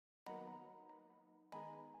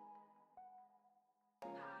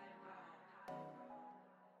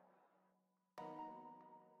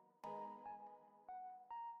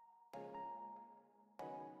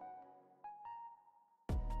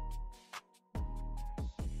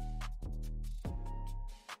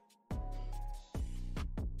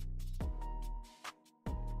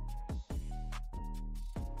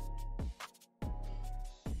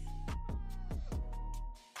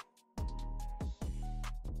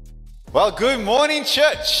Well, good morning,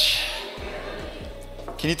 church.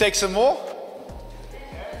 Can you take some more?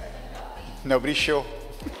 Nobody's sure.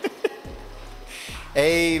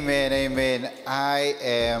 Amen, amen.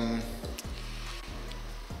 I'm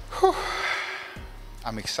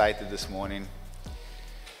excited this morning.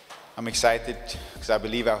 I'm excited because I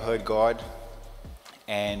believe I've heard God,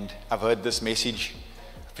 and I've heard this message,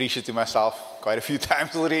 preached it to myself quite a few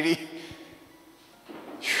times already.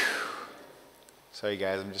 Sorry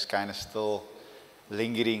guys, I'm just kind of still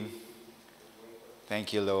lingering.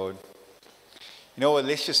 Thank you, Lord. You know what,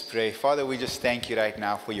 let's just pray. Father, we just thank you right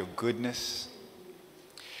now for your goodness.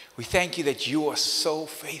 We thank you that you are so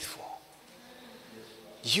faithful.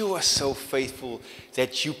 You are so faithful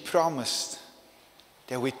that you promised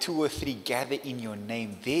that where two or three gather in your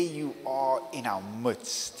name, there you are in our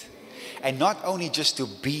midst. And not only just to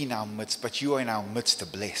be in our midst, but you are in our midst to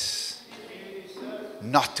bless,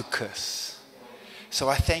 not to curse. So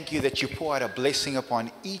I thank you that you pour out a blessing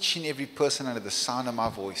upon each and every person under the sound of my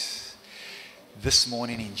voice this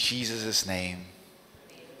morning in Jesus' name.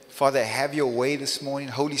 Father, have your way this morning.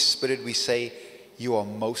 Holy Spirit, we say you are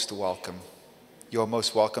most welcome. You are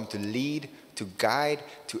most welcome to lead, to guide,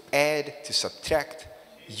 to add, to subtract.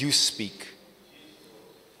 You speak.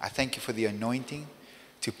 I thank you for the anointing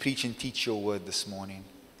to preach and teach your word this morning.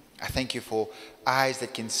 I thank you for eyes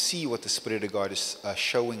that can see what the Spirit of God is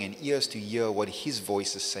showing and ears to hear what His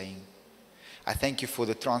voice is saying. I thank you for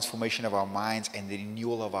the transformation of our minds and the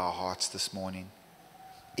renewal of our hearts this morning.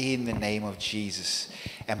 In the name of Jesus.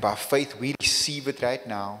 And by faith, we receive it right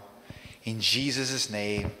now. In Jesus'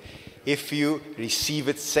 name. If you receive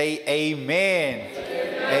it, say amen.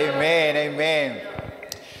 Amen, amen.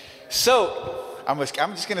 So, I'm just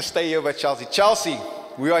going to stay here by Chelsea. Chelsea,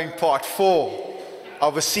 we are in part 4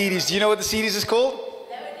 of a series. Do you know what the series is called?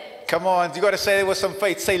 Loaded. Come on, you got to say it with some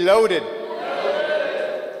faith. Say loaded.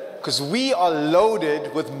 Because we are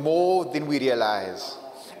loaded with more than we realize.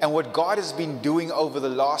 And what God has been doing over the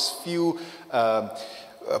last few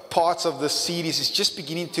parts of the series is just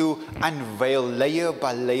beginning to unveil layer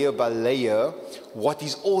by layer by layer what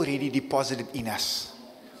is already deposited in us.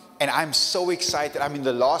 And I'm so excited. I mean,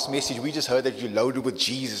 the last message, we just heard that you're loaded with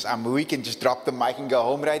Jesus. I mean, we can just drop the mic and go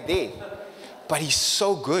home right there. But He's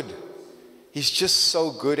so good. He's just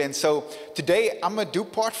so good. And so today I'm going to do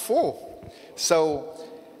part 4. So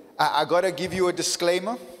I got to give you a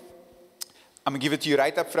disclaimer. I'm going to give it to you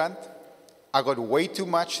right up front. I got way too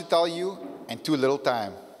much to tell you and too little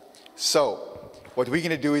time. So what we're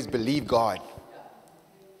going to do is believe God.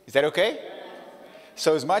 Is that okay?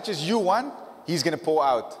 So as much as you want, He's going to pour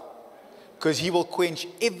out. Because He will quench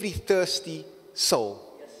every thirsty soul.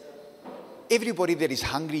 Everybody that is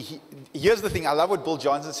hungry, here's the thing, I love what Bill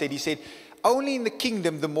Johnson said. He said, only in the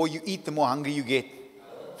kingdom, the more you eat, the more hungry you get.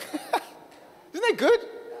 Isn't that good?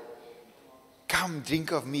 Come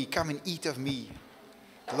drink of me, come and eat of me.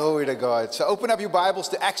 Glory to God. So open up your Bibles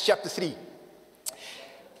to Acts chapter 3.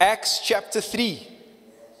 Acts chapter 3.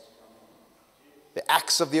 The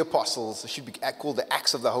Acts of the Apostles. It should be called the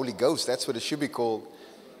Acts of the Holy Ghost. That's what it should be called.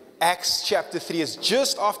 Acts chapter 3 is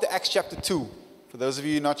just after Acts chapter 2. For those of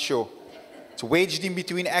you not sure. It's wedged in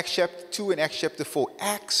between Acts chapter 2 and Acts chapter 4.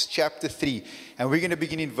 Acts chapter 3. And we're going to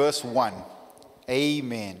begin in verse 1.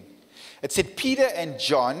 Amen. It said, Peter and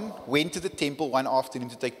John went to the temple one afternoon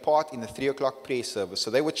to take part in the 3 o'clock prayer service.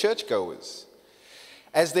 So they were churchgoers.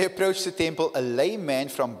 As they approached the temple, a lame man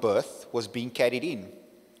from birth was being carried in.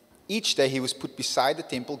 Each day he was put beside the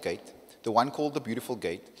temple gate, the one called the Beautiful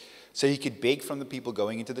Gate, so he could beg from the people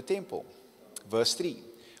going into the temple. Verse 3.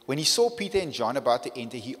 When he saw Peter and John about to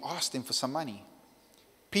enter, he asked them for some money.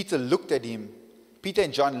 Peter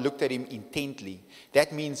and John looked at him intently.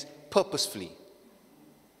 That means purposefully.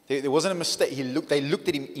 There wasn't a mistake. They looked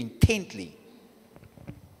at him intently.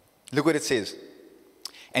 Look what it says.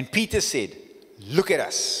 And Peter said, look at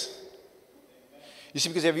us. You see,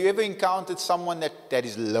 because have you ever encountered someone that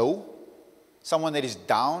is low? Someone that is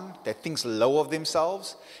down, that thinks low of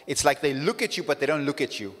themselves? It's like they look at you, but they don't look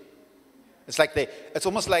at you. It's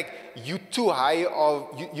almost like you're too high, or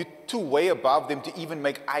you're too way above them to even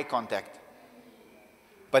make eye contact.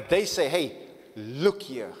 But they say, hey, look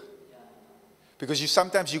here. Because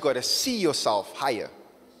sometimes you got to see yourself higher.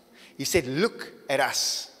 He said, look at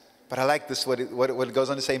us. But I like this, what it goes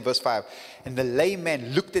on to say in verse 5. And the lame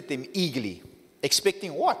man looked at them eagerly,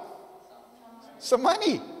 expecting what? Some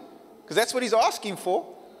money. Because that's what he's asking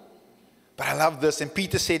for. But I love this. And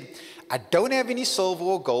Peter said, I don't have any silver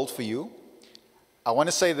or gold for you. I want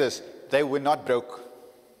to say this. They were not broke.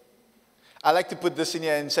 I like to put this in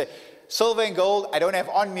here and say, silver and gold, I don't have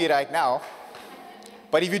on me right now.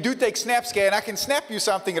 But if you do take SnapScan, I can snap you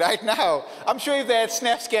something right now. I'm sure if they had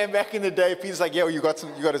SnapScan back in the day, people's like, yo, you got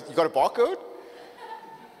a barcode?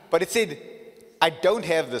 But it said, I don't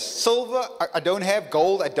have this. Silver, I don't have.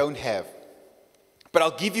 Gold, I don't have. But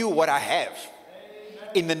I'll give you what I have.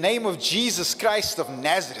 In the name of Jesus Christ of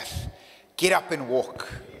Nazareth, get up and walk.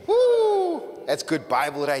 Woo! That's good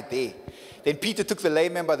Bible right there. Then Peter took the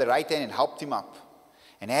lame man by the right hand and helped him up.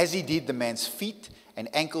 And as he did, the man's feet and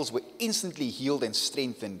ankles were instantly healed and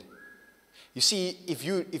strengthened. You see, if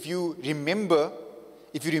you remember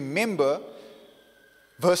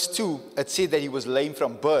verse 2, it said that he was lame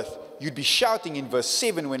from birth. You'd be shouting in verse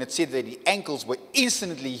 7 when it said that the ankles were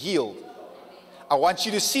instantly healed. I want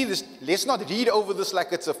you to see this. Let's not read over this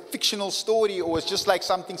like it's a fictional story or it's just like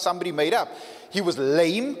something somebody made up. He was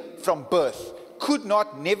lame from birth. Could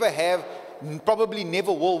not, never have, probably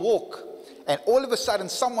never will walk. And all of a sudden,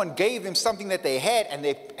 someone gave him something that they had,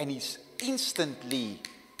 and he's instantly.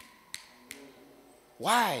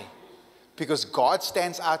 Why? Because God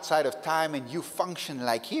stands outside of time, and you function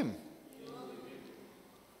like Him.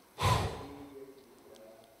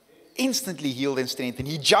 Instantly healed and strengthened.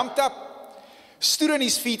 He jumped up, stood on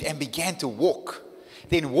his feet, and began to walk.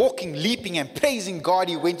 Then walking, leaping, and praising God,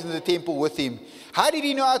 he went into the temple with him. How did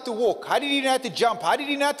he know how to walk? How did he know how to jump? How did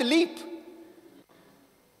he know how to leap?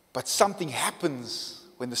 But something happens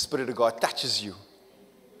when the Spirit of God touches you.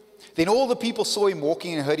 Then all the people saw him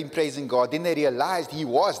walking and heard him praising God. Then they realized he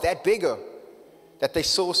was that beggar that they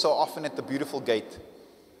saw so often at the beautiful gate.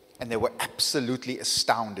 And they were absolutely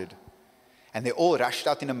astounded. And they all rushed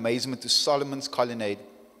out in amazement to Solomon's colonnade,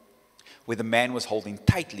 where the man was holding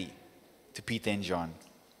tightly to Peter and John.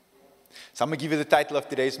 So I'm going to give you the title of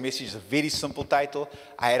today's message. It's a very simple title.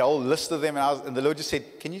 I had a whole list of them, and the Lord just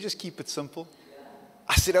said, can you just keep it simple?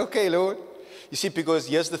 I said, okay, Lord. You see, because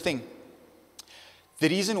here's the thing. The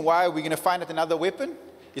reason why we're going to find out another weapon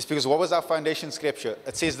is because what was our foundation scripture?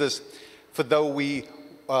 It says this, for though we,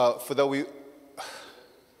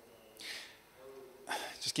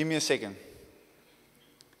 just give me a second.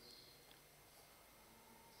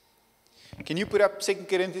 Can you put up 2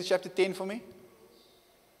 Corinthians chapter 10 for me?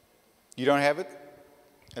 You don't have it?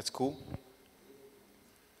 That's cool.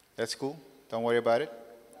 That's cool. Don't worry about it.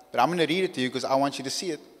 But I'm going to read it to you because I want you to see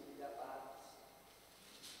it.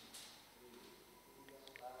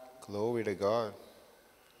 Glory to God.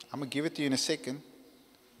 I'm going to give it to you in a second.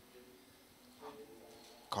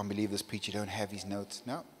 Can't believe this preacher don't have his notes.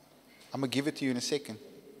 No. I'm going to give it to you in a second.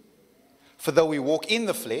 For though we walk in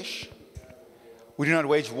the flesh, we do not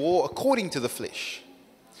wage war according to the flesh.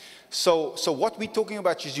 So what we're talking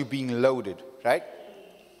about is you being loaded, right?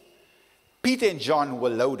 Peter and John were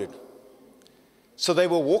loaded. So they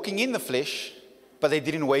were walking in the flesh, but they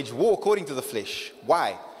didn't wage war according to the flesh.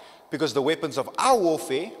 Why? Because the weapons of our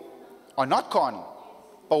warfare are not carnal.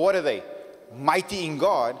 But what are they? Mighty in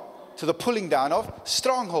God to the pulling down of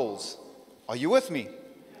strongholds. Are you with me?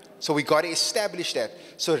 So we got to establish that.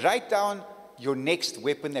 So write down your next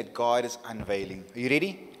weapon that God is unveiling. Are you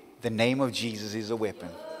ready? The name of Jesus is a weapon.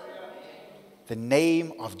 The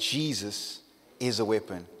name of Jesus is a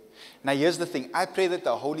weapon. Now here's the thing. I pray that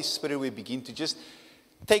the Holy Spirit will begin to just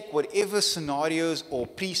take whatever scenarios or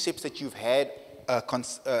precepts that you've had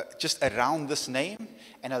just around this name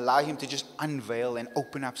and allow Him to just unveil and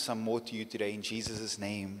open up some more to you today in Jesus'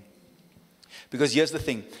 name. Because here's the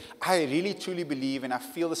thing. I really truly believe, and I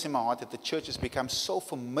feel this in my heart, that the church has become so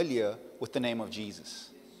familiar with the name of Jesus.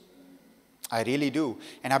 I really do.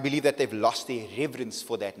 And I believe that they've lost their reverence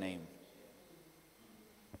for that name.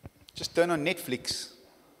 Just turn on Netflix.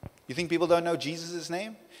 You think people don't know Jesus'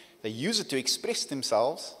 name? They use it to express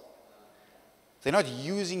themselves. They're not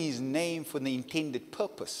using His name for the intended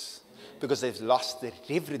purpose because they've lost the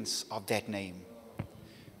reverence of that name.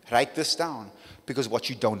 Write this down. Because what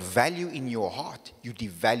you don't value in your heart, you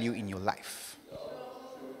devalue in your life.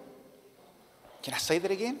 Can I say that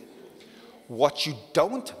again? What you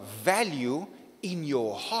don't value in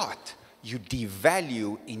your heart, you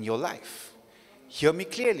devalue in your life. Hear me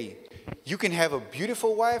clearly. You can have a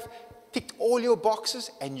beautiful wife, tick all your boxes,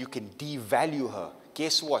 and you can devalue her.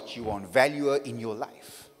 Guess what? You won't value her in your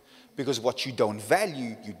life. Because what you don't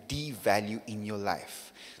value, you devalue in your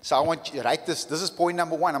life. So I want you to write this. This is point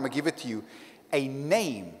number 1. I'm going to give it to you. A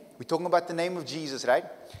name, we're talking about the name of Jesus, right?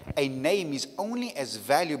 A name is only as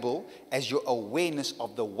valuable as your awareness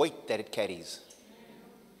of the weight that it carries.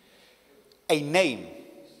 A name.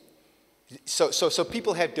 So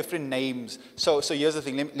people have different names. So here's the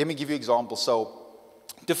thing. Let me give you an example. So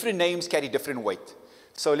different names carry different weight.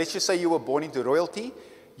 So let's just say you were born into royalty.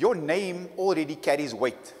 Your name already carries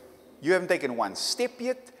weight. You haven't taken one step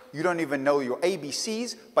yet, You don't even know your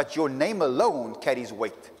ABCs, but your name alone carries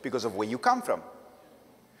weight because of where you come from.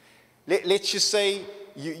 Let's just say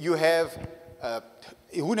you have,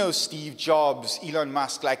 who knows, Steve Jobs, Elon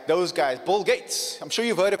Musk, like those guys, Bill Gates. I'm sure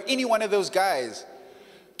you've heard of any one of those guys.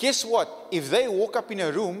 Guess what? If they walk up in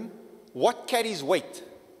a room, what carries weight?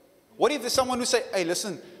 What if there's someone who say, hey,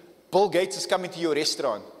 listen, Bill Gates is coming to your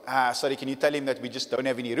restaurant. Sorry, can you tell him that we just don't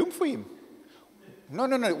have any room for him? No.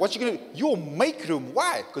 What you going to do? You'll make room.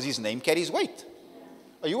 Why? Because his name carries weight.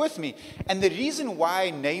 Are you with me? And the reason why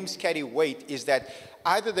names carry weight is that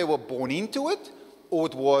either they were born into it,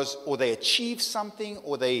 or they achieved something,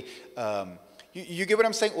 or they, you get what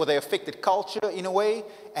I'm saying? Or they affected culture in a way,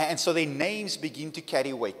 and so their names begin to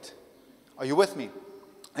carry weight. Are you with me?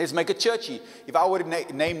 Let's make it churchy. If I were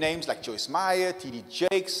to name names like Joyce Meyer, T.D.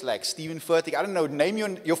 Jakes, like Stephen Furtick, I don't know, name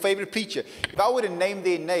your favorite preacher. If I were to name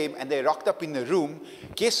their name and they rocked up in the room,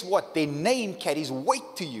 guess what? Their name carries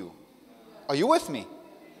weight to you. Are you with me?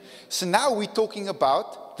 So now we're talking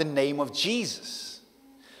about the name of Jesus.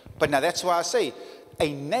 But now that's why I say,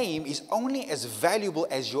 a name is only as valuable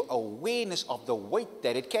as your awareness of the weight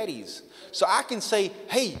that it carries. So I can say,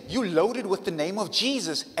 hey, you loaded with the name of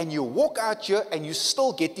Jesus, and you walk out here and you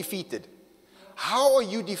still get defeated. How are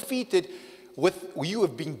you defeated with you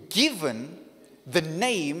have been given the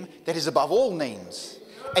name that is above all names?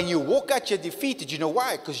 And you walk out here defeated. You know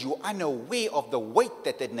why? Because you are unaware of the weight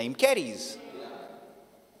that that name carries.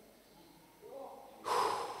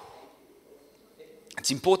 It's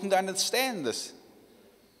important to understand this.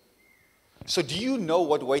 So do you know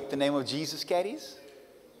what weight the name of Jesus carries?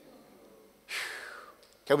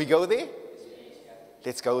 Can we go there?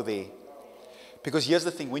 Let's go there. Because here's the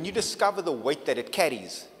thing. When you discover the weight that it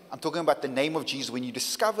carries, I'm talking about the name of Jesus. When you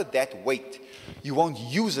discover that weight, you won't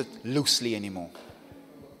use it loosely anymore.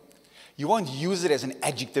 You won't use it as an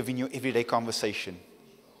adjective in your everyday conversation.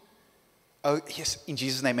 Oh, yes, in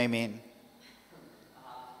Jesus' name, amen.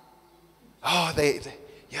 Oh,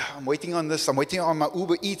 yeah, I'm waiting on this. I'm waiting on my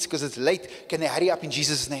Uber Eats because it's late. Can they hurry up in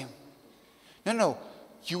Jesus' name? No.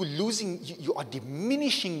 You are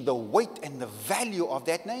diminishing the weight and the value of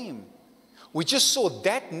that name. We just saw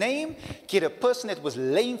that name get a person that was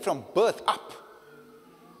lame from birth up.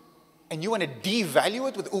 And you want to devalue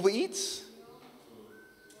it with Uber Eats?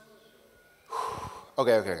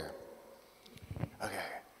 Okay.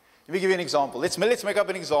 Let me give you an example. Let's make up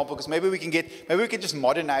an example because maybe we can just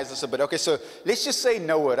modernize this a bit. Okay, so let's just say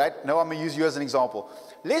Noah, right? Noah, I'm going to use you as an example.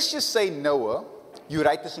 Let's just say Noah, you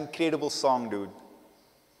write this incredible song, dude.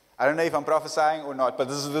 I don't know if I'm prophesying or not, but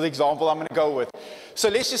this is the example I'm going to go with. So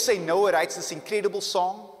let's just say Noah writes this incredible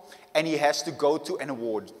song and he has to go to an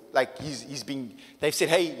award. Like they've said,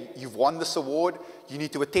 hey, you've won this award. You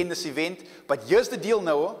need to attend this event. But here's the deal,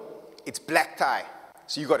 Noah. It's black tie.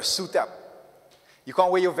 So you got to suit up. You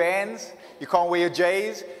can't wear your Vans, you can't wear your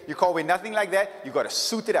J's, you can't wear nothing like that. You got to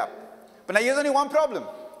suit it up. But now here's only one problem.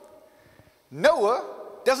 Noah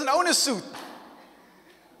doesn't own a suit.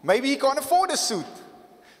 Maybe he can't afford a suit.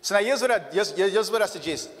 So now here's what I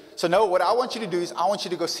suggest. So Noah, what I want you to do is I want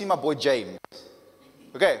you to go see my boy James.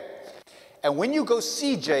 Okay? And when you go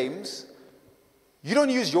see James, you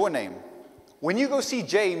don't use your name. When you go see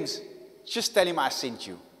James, just tell him I sent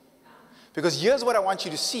you. Because here's what I want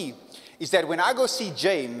you to see. Is that when I go see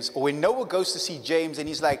James, or when Noah goes to see James, and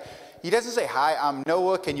he's like, he doesn't say, hi, I'm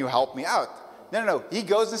Noah, can you help me out? No. He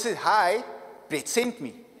goes and says, hi, Brett sent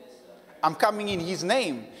me. I'm coming in his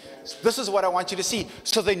name. This is what I want you to see.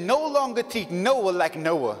 So they no longer treat Noah like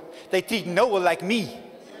Noah. They treat Noah like me.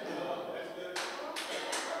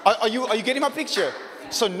 Are you getting my picture?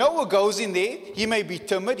 So Noah goes in there. He may be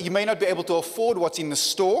timid. He may not be able to afford what's in the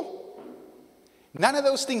store. None of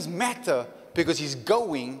those things matter. Because he's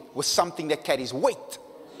going with something that carries weight.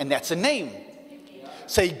 And that's a name.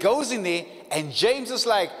 So he goes in there and James is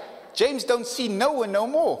like, James don't see Noah no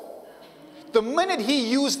more. The minute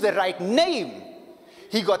he used the right name,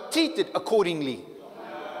 he got treated accordingly.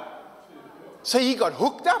 So he got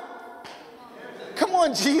hooked up. Come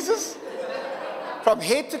on, Jesus. From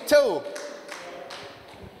head to toe.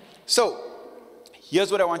 So,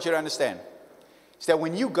 here's what I want you to understand. Is that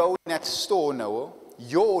when you go in that store, Noah,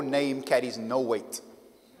 your name carries no weight.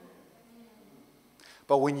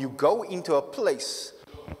 But when you go into a place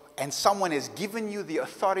and someone has given you the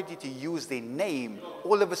authority to use their name,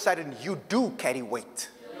 all of a sudden you do carry weight.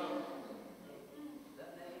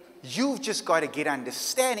 You've just got to get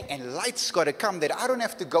understanding and light's got to come that I don't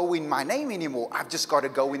have to go in my name anymore. I've just got to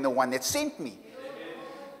go in the one that sent me.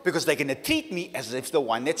 Because they're going to treat me as if the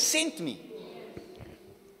one that sent me.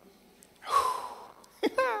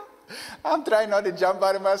 I'm trying not to jump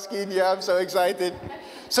out of my skin here. I'm so excited.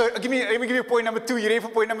 So let me give you point number 2. You ready for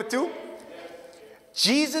point number 2?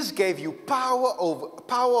 Jesus gave you power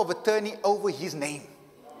of attorney over his name.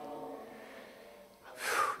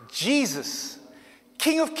 Jesus,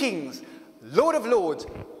 King of Kings, Lord of Lords,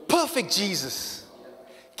 perfect Jesus,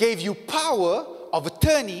 gave you power of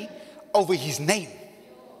attorney over his name.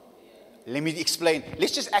 Let me explain.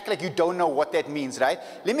 Let's just act like you don't know what that means, right?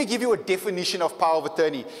 Let me give you a definition of power of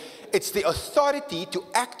attorney. It's the authority to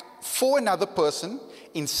act for another person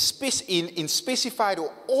in specified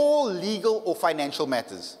or all legal or financial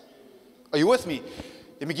matters. Are you with me?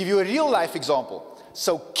 Let me give you a real life example.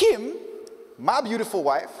 So Kim, my beautiful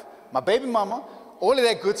wife, my baby mama, all of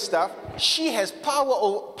that good stuff, she has power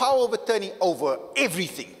of attorney over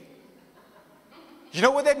everything. You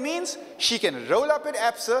know what that means? She can roll up at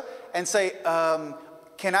ABSA and say,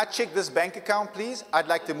 can I check this bank account, please? I'd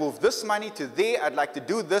like to move this money to there. I'd like to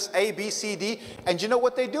do this, A, B, C, D. And you know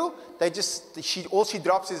what they do? All she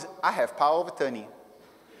drops is, I have power of attorney.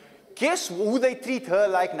 Guess who they treat her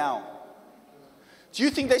like now? Do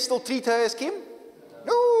you think they still treat her as Kim?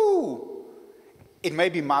 No. It may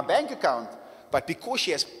be my bank account, but because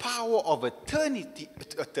she has power of attorney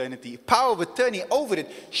over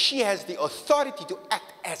it, she has the authority to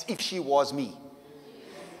act as if she was me.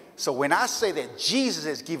 So when I say that Jesus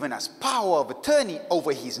has given us power of attorney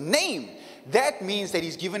over his name, that means that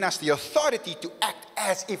he's given us the authority to act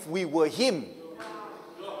as if we were him.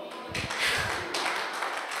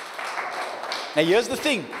 Now here's the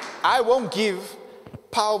thing. I won't give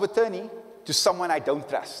power of attorney to someone I don't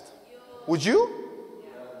trust. Would you?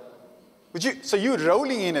 Would you? So you're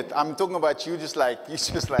rolling in it. I'm talking about you just like,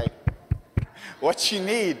 what you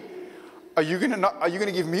need. Are you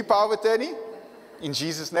gonna give me power of attorney? In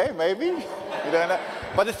Jesus' name, maybe? You don't know.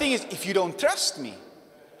 But the thing is, if you don't trust me,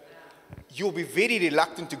 you'll be very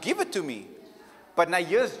reluctant to give it to me. But now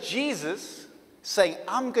here's Jesus saying,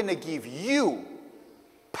 I'm going to give you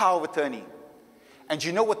power of attorney. And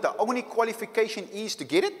you know what the only qualification is to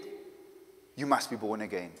get it? You must be born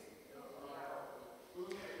again.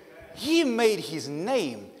 He made his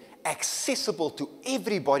name accessible to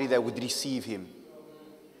everybody that would receive him.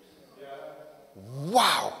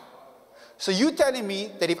 Wow. So you're telling me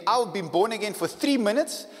that if I've been born again for 3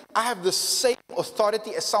 minutes, I have the same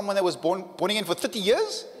authority as someone that was born again for 30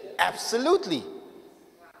 years? Absolutely.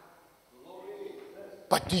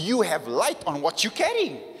 But do you have light on what you're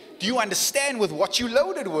carrying? Do you understand with what you're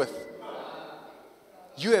loaded with?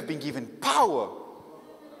 You have been given power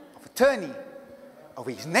of attorney over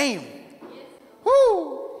his name.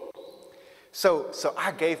 Woo! So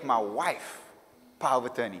I gave my wife power of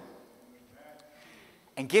attorney.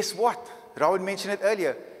 And guess what? Raoul mentioned it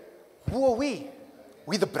earlier. Who are we?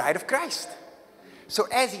 We're the bride of Christ. So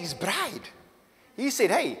as his bride, he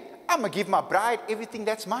said, hey, I'm going to give my bride everything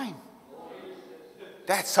that's mine.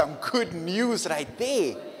 That's some good news right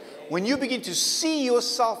there. When you begin to see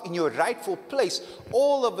yourself in your rightful place,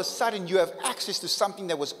 all of a sudden you have access to something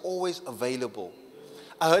that was always available.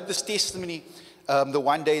 I heard this testimony the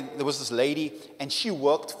one day. There was this lady, and she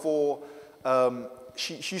worked for,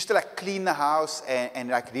 she used to like clean the house and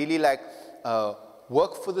like really like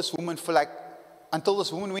work for this woman for like, until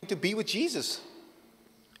this woman went to be with Jesus.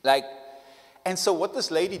 Like, and so what this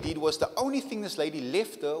lady did was, the only thing this lady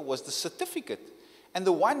left her was the certificate. And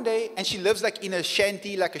the one day, and she lives like in a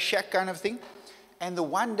shanty, like a shack kind of thing. And the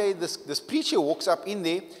one day, this preacher walks up in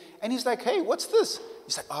there, and he's like, hey, what's this?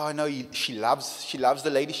 He's like, oh, no, she loves the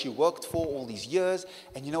lady she worked for all these years.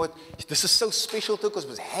 And you know what? This is so special to her because it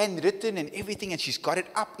was handwritten and everything, and she's got it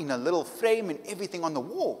up in a little frame and everything on the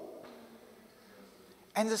wall.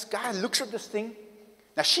 And this guy looks at this thing.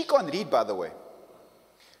 Now, she can't read, by the way.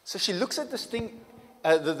 So she looks at this thing.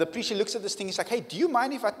 The preacher looks at this thing. He's like, hey, do you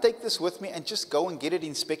mind if I take this with me and just go and get it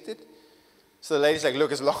inspected? So the lady's like,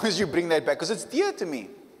 look, as long as you bring that back, because it's dear to me.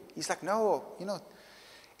 He's like, no, you know.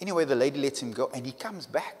 Anyway, the lady lets him go, and he comes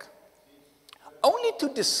back, only to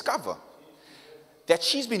discover that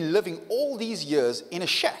she's been living all these years in a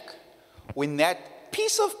shack when that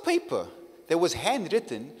piece of paper that was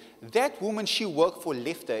handwritten, that woman she worked for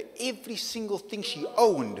left her every single thing she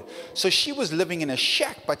owned. So she was living in a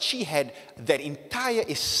shack, but she had that entire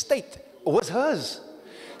estate was hers.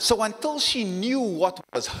 So until she knew what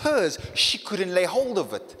was hers, she couldn't lay hold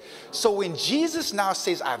of it. So when Jesus now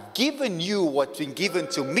says, I've given you what's been given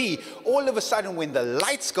to me, all of a sudden when the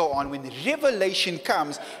lights go on, when the revelation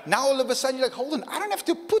comes, now all of a sudden you're like, hold on, I don't have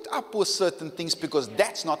to put up with certain things because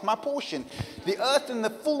that's not my portion. The earth and the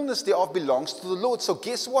fullness thereof belongs to the Lord. So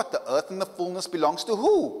guess what? The earth and the fullness belongs to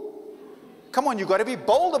who? Come on, you got to be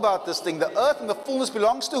bold about this thing. The earth and the fullness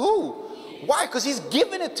belongs to who? Why? Because he's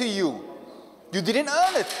given it to you. You didn't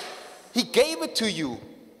earn it. He gave it to you.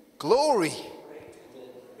 Glory.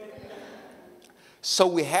 So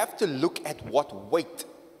we have to look at what weight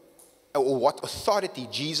or what authority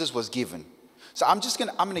Jesus was given. So I'm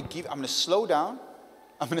going to slow down.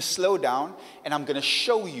 I'm going to slow down and I'm going to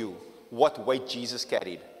show you what weight Jesus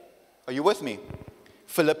carried. Are you with me?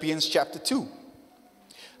 Philippians chapter 2.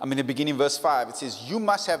 I'm going to begin in verse 5. It says, you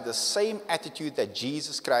must have the same attitude that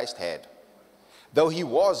Jesus Christ had. Though he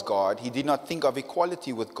was God, he did not think of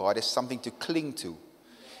equality with God as something to cling to.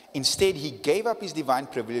 Instead, he gave up his divine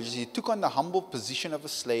privileges. He took on the humble position of a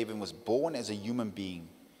slave and was born as a human being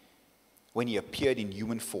when he appeared in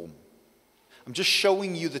human form. I'm just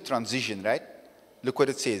showing you the transition, right? Look what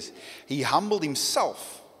it says. He humbled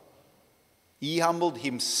himself. He humbled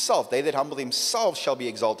himself. They that humble themselves shall be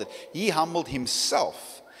exalted. He humbled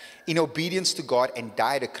himself in obedience to God and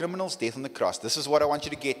died a criminal's death on the cross. This is what I want you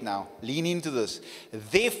to get now. Lean into this.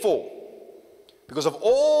 Therefore, because of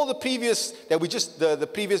all the previous, the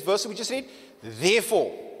previous verse we just read,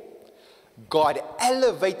 therefore, God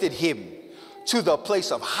elevated him to the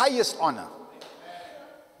place of highest honor.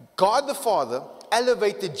 God the Father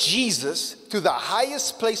elevated Jesus to the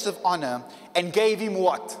highest place of honor and gave him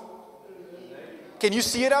what? Can you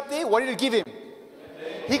see it up there? What did he give him?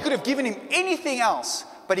 He could have given him anything else,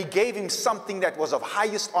 but he gave him something that was of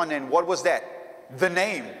highest honor. And what was that? The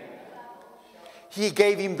name. He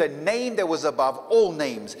gave him the name that was above all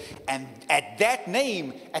names. And at that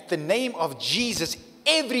name, at the name of Jesus,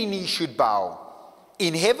 every knee should bow.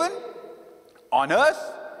 In heaven, on earth,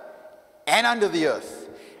 and under the earth.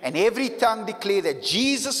 And every tongue declare that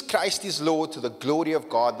Jesus Christ is Lord to the glory of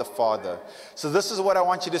God the Father. So this is what I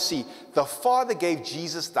want you to see. The Father gave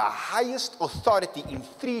Jesus the highest authority in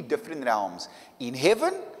 3 different realms. In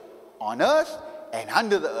heaven, on earth, and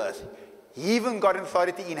under the earth. He even got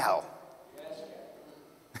authority in hell.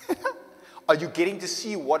 Are you getting to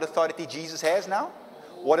see what authority Jesus has now?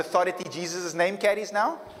 What authority Jesus' name carries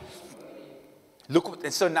now? Look,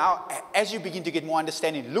 and so now, as you begin to get more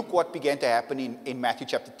understanding, look what began to happen in Matthew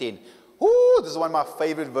chapter 10. Ooh, this is one of my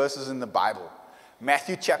favorite verses in the Bible.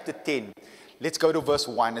 Matthew chapter 10. Let's go to verse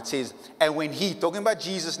 1. It says, and when he, talking about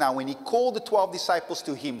Jesus now, when he called the 12 disciples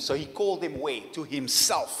to him, so he called them where? To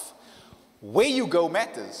himself. Where you go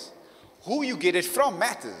matters. Who you get it from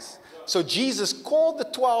matters. So Jesus called the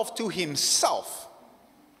 12 to himself.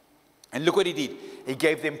 And look what he did. He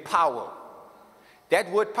gave them power.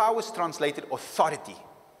 That word power is translated authority.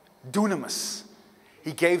 Dunamis.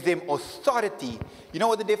 He gave them authority. You know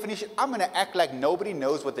what the definition? I'm going to act like nobody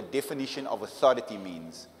knows what the definition of authority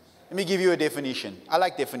means. Let me give you a definition. I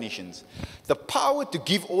like definitions. The power to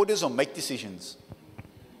give orders or make decisions.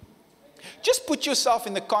 Just put yourself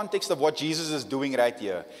in the context of what Jesus is doing right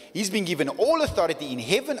here. He's been given all authority in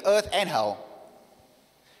heaven, earth, and hell.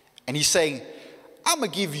 And he's saying, I'm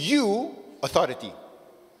going to give you authority.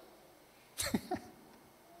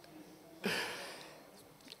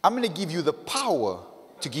 I'm going to give you the power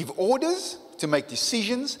to give orders, to make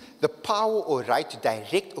decisions, the power or right to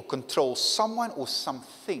direct or control someone or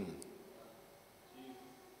something.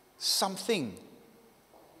 Something.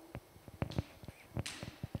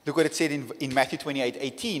 Look what it said in Matthew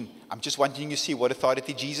 28:18. I'm just wanting you to see what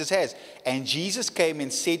authority Jesus has. And Jesus came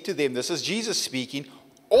and said to them, this is Jesus speaking,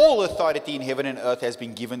 all authority in heaven and earth has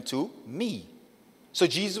been given to me. So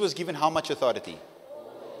Jesus was given how much authority?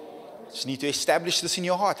 Just need to establish this in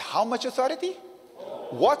your heart. How much authority?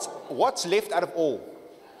 What's left out of all?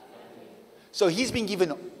 So he's been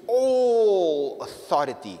given all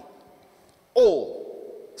authority. All.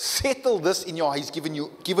 Settle this in your heart. He's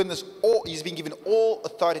been given all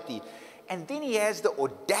authority. And then he has the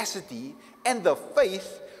audacity and the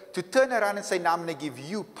faith to turn around and say, now I'm going to give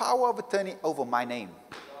you power of attorney over my name.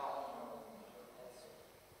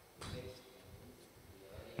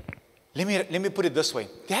 Let me put it this way.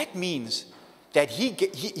 That means that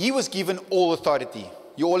he was given all authority.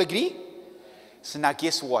 You all agree? So now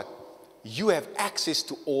guess what? You have access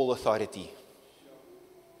to all authority.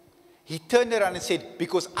 He turned around and said,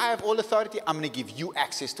 because I have all authority, I'm going to give you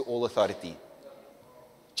access to all authority.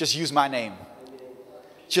 Just use my name.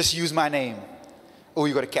 Just use my name. Oh,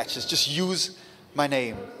 you got to catch this. Just use my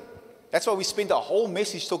name. That's why we spent a whole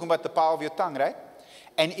message talking about the power of your tongue, right?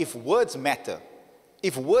 And if words matter,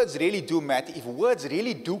 if words really do matter, if words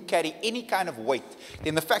really do carry any kind of weight,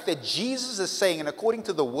 then the fact that Jesus is saying, and according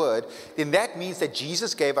to the word, then that means that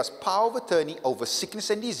Jesus gave us power of attorney over sickness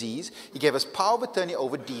and disease. He gave us power of attorney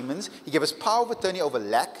over demons. He gave us power of attorney over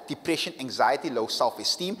lack, depression, anxiety, low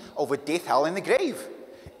self-esteem, over death, hell, and the grave.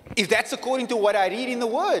 If that's according to what I read in the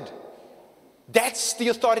word, that's the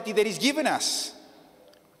authority that he's given us.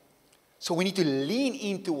 So we need to lean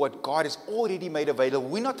into what God has already made available.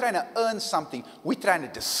 We're not trying to earn something. We're trying to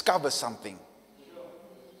discover something.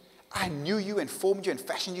 I knew you and formed you and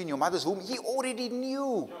fashioned you in your mother's womb. He already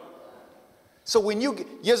knew. So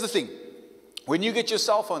here's the thing. When you get your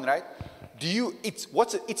cell phone, right? It's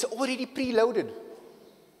already preloaded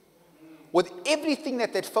with everything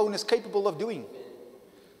that phone is capable of doing.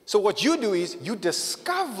 So what you do is you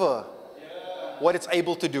discover what it's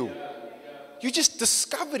able to do. You're just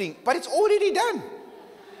discovering, but it's already done.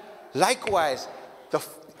 Likewise,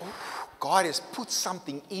 God has put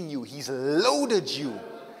something in you. He's loaded you.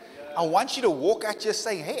 I want you to walk out here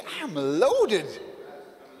saying, hey, I'm loaded.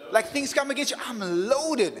 Like things come against you, I'm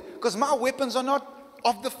loaded. Because my weapons are not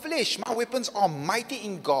of the flesh. My weapons are mighty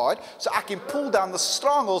in God, so I can pull down the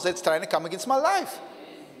strongholds that's trying to come against my life.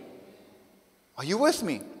 Are you with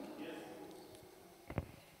me?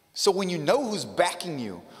 So when you know who's backing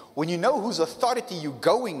you, when you know whose authority you're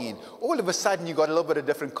going in, all of a sudden you got a little bit of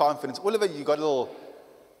different confidence. All of it, you got a little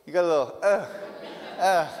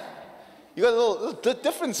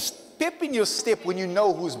different step in your step when you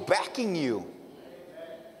know who's backing you.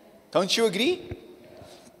 Don't you agree?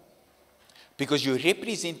 Because you're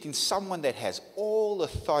representing someone that has all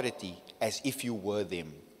authority as if you were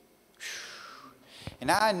them.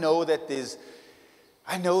 And I know that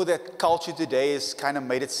culture today has kind of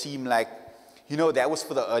made it seem like, that was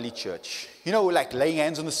for the early church. Like laying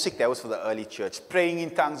hands on the sick, that was for the early church. Praying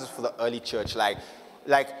in tongues was for the early church. Like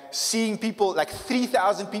seeing people, like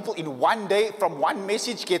 3,000 people in one day from one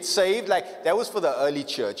message get saved, like that was for the early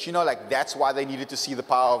church. Like that's why they needed to see the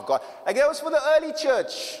power of God. Like that was for the early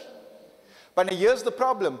church. But now here's the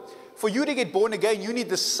problem. For you to get born again, you need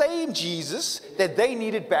the same Jesus that they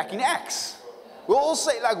needed back in Acts. We all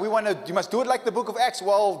say you must do it like the book of Acts.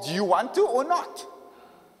 Well, do you want to or not?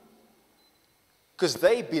 Because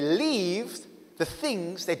they believed the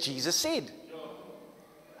things that Jesus said.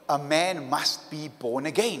 A man must be born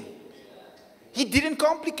again. He didn't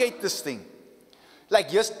complicate this thing.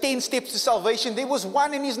 Like here's 10 steps to salvation. There was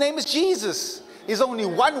one and his name is Jesus. There's only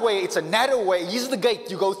one way. It's a narrow way. He's the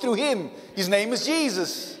gate. You go through him. His name is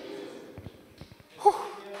Jesus.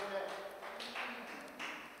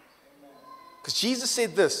 Because Jesus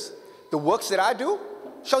said this, the works that I do,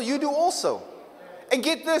 shall you do also. And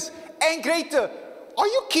get this, and greater. Are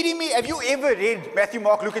you kidding me? Have you ever read Matthew,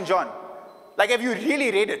 Mark, Luke, and John? Like, have you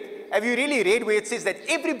really read it? Have you really read where it says that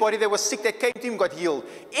everybody that was sick that came to him got healed?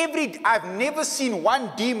 I've never seen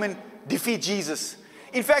one demon defeat Jesus.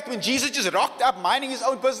 In fact, when Jesus just rocked up, minding his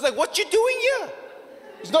own business, like, what you doing here?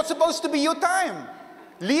 It's not supposed to be your time.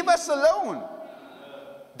 Leave us alone.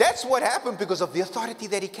 That's what happened because of the authority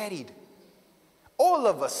that he carried. All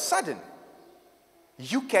of a sudden,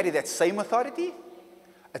 you carry that same authority.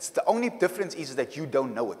 It's the only difference is that you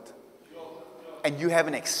don't know it. And you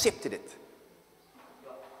haven't accepted it.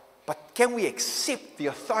 But can we accept the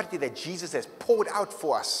authority that Jesus has poured out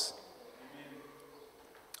for us?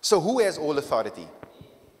 So who has all authority?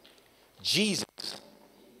 Jesus.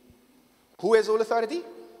 Who has all authority?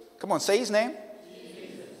 Come on, say his name.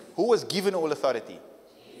 Jesus. Who was given all authority?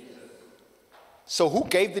 Jesus. So who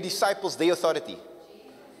gave the disciples their authority?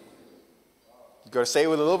 You've got to say it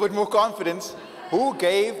with a little bit more confidence. Who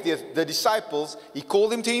gave the disciples? He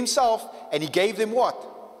called them to himself and he gave them what?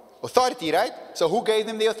 Authority, right? So who gave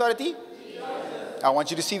them the authority? Jesus. I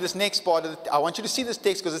want you to see this next part. I want you to see this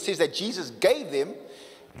text because it says that Jesus gave them.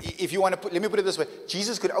 If you want to let me put it this way.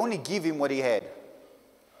 Jesus could only give him what he had.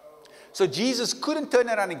 So Jesus couldn't turn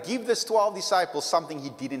around and give this 12 disciples something he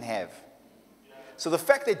didn't have. So the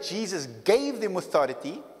fact that Jesus gave them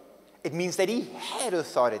authority, it means that he had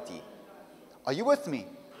authority. Are you with me?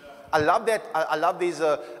 I love that. I love there's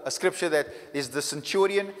a scripture that is the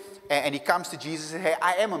centurion and he comes to Jesus and says, hey,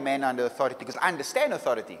 I am a man under authority because I understand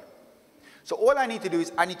authority. So all I need to do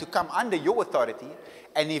is I need to come under your authority.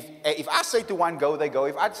 And if I say to one, go, they go.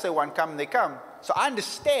 If I say one, come, they come. So I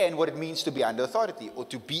understand what it means to be under authority or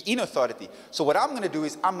to be in authority. So what I'm going to do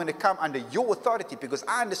is I'm going to come under your authority because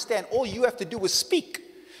I understand all you have to do is speak.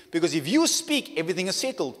 Because if you speak, everything is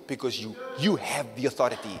settled because you have the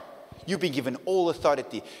authority. You've been given all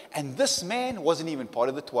authority. And this man wasn't even part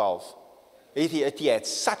of the 12. He had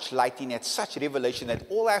such light, he had such revelation that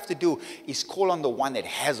all I have to do is call on the one that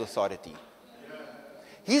has authority.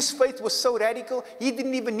 His faith was so radical, he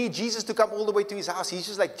didn't even need Jesus to come all the way to his house. He's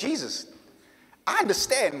just like, Jesus, I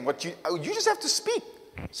understand what you just have to speak.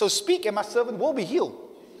 So speak and my servant will be healed.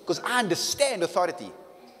 Because I understand authority.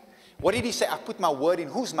 What did he say? I put my word in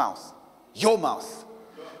whose mouth? Your mouth.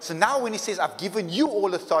 So now when he says, I've given you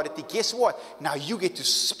all authority, guess what? Now you get to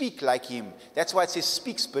speak like him. That's why it says,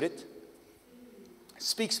 speak, Spirit.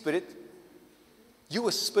 Speak, Spirit. You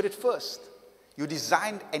were spirit first. You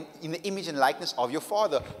designed in the image and likeness of your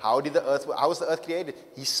Father. How was the earth created?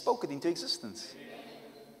 He spoke it into existence.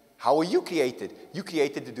 How were you created? You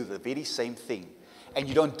created to do the very same thing. And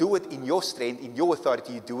you don't do it in your strength, in your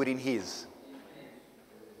authority, you do it in His.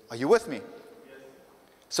 Are you with me?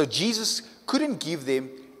 So Jesus couldn't give them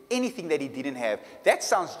anything that He didn't have. That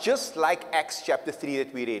sounds just like Acts chapter 3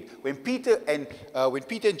 that we read. When Peter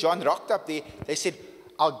and John rocked up there, they said,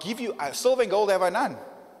 I'll give you, silver and gold have I none.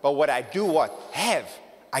 But what I do, have,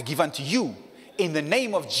 I give unto you. In the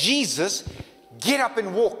name of Jesus, get up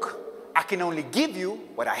and walk. I can only give you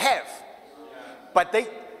what I have. But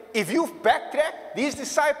if you backtrack, these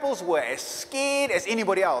disciples were as scared as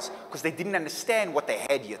anybody else because they didn't understand what they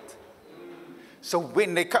had yet. So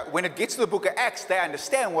when it gets to the book of Acts, they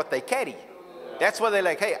understand what they carry. That's why they're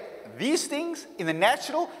like, hey, these things in the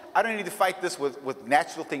natural, I don't need to fight this with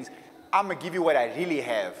natural things. I'm going to give you what I really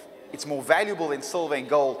have. It's more valuable than silver and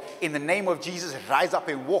gold. In the name of Jesus, rise up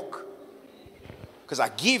and walk. Because I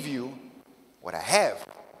give you what I have.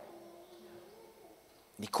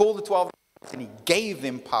 And He called the 12 and He gave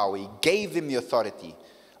them power. He gave them the authority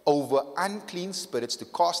over unclean spirits to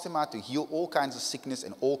cast them out, to heal all kinds of sickness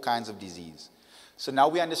and all kinds of disease. So now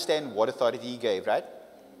we understand what authority He gave, right?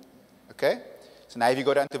 Okay? So now if you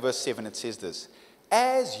go down to verse 7, it says this.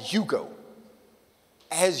 As you go.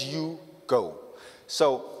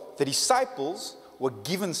 So the disciples were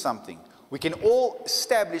given something. We can all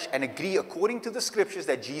establish and agree according to the scriptures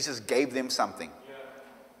that Jesus gave them something.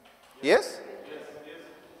 Yes?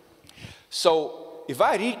 So if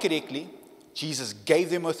I read correctly, Jesus gave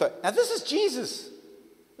them authority. Now this is Jesus.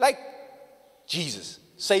 Like Jesus,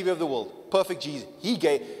 Savior of the world, perfect Jesus. He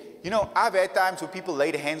gave, I've had times where people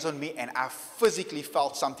laid hands on me and I physically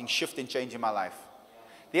felt something shift and change in my life.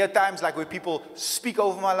 There are times like where people speak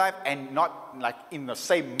over my life and not like in the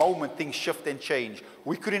same moment things shift and change.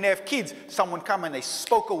 We couldn't have kids. Someone come and they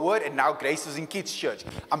spoke a word and now Grace is in kids' church.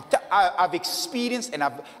 I've experienced, and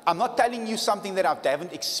I'm not telling you something that I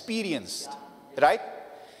haven't experienced. Right?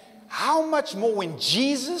 How much more when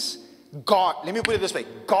Jesus, God, let me put it this way,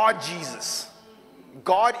 God Jesus,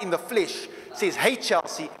 God in the flesh says, hey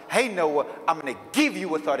Chelsea, hey Noah, I'm going to give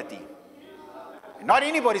you authority. Not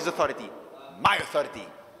anybody's authority, my authority.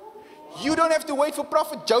 You don't have to wait for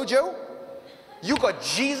Prophet Jojo. You got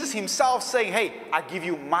Jesus Himself saying, hey, I give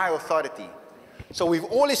you my authority. So we've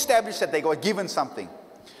all established that they got given something.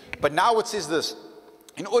 But now it says this.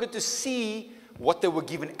 In order to see what they were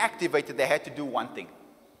given activated, they had to do one thing.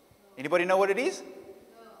 Anybody know what it is?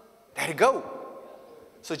 They had to go.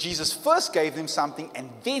 So Jesus first gave them something and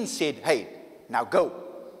then said, hey, now go.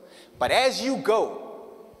 But as you go,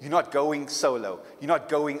 you're not going solo. You're not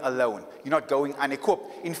going alone. You're not going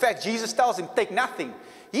unequipped. In fact, Jesus tells them, take nothing.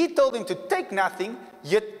 He told them to take nothing,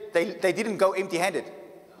 yet they didn't go empty-handed.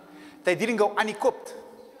 They didn't go unequipped.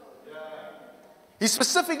 He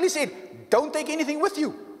specifically said, don't take anything with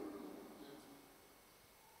you.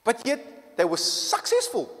 But yet, they were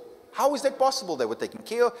successful. How is that possible? They were taken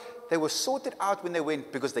care of. They were sorted out when they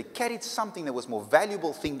went because they carried something that was more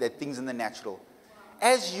valuable than things in the natural.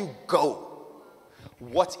 As you go,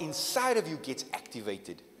 what's inside of you gets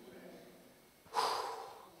activated.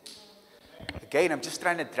 Again, I'm just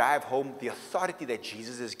trying to drive home the authority that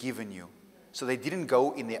Jesus has given you. So they didn't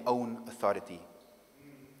go in their own authority.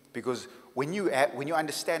 Because when you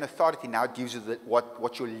understand authority, now it gives you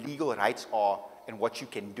what your legal rights are and what you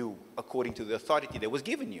can do according to the authority that was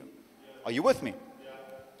given you. Are you with me?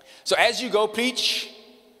 So as you go, preach.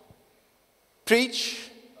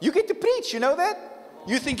 You get to preach, you know that?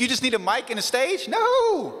 You think you just need a mic and a stage?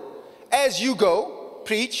 No. As you go,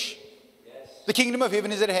 preach. The kingdom of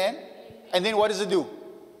heaven is at hand. And then what does it do?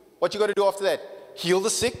 What you got to do after that? Heal the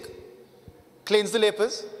sick. Cleanse the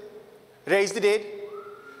lepers. Raise the dead.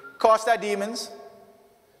 Cast out demons.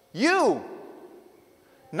 You.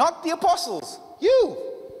 Not the apostles. You.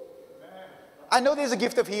 I know there's a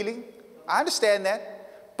gift of healing. I understand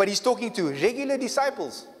that. But He's talking to regular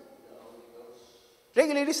disciples.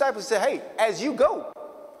 Regular disciples say, hey, as you go,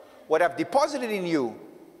 what I've deposited in you,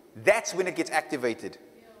 that's when it gets activated.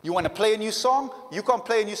 You want to play a new song? You can't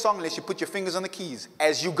play a new song unless you put your fingers on the keys.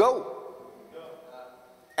 As you go.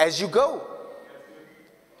 As you go.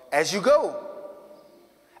 As you go.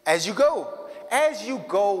 As you go. As you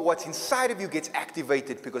go, what's inside of you gets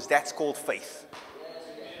activated because that's called faith.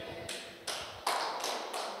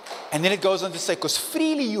 And then it goes on to say, because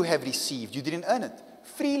freely you have received, you didn't earn it.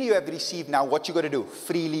 Freely you have received, now what you got to do?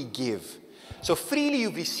 Freely give. So freely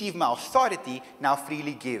you've received my authority, now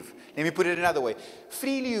freely give. Let me put it another way.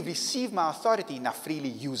 Freely you've received my authority, now freely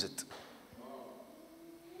use it.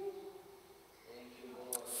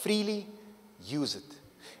 Freely use it.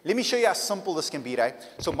 Let me show you how simple this can be, right?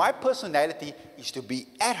 So my personality is to be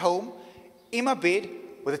at home, in my bed,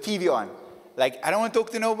 with the TV on. Like, I don't want to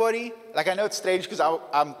talk to nobody. Like, I know it's strange because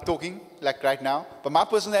I'm talking, like, right now. But my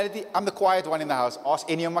personality, I'm the quiet one in the house. Ask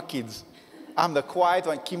any of my kids. I'm the quiet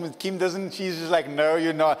one. Kim doesn't, she's just like, no,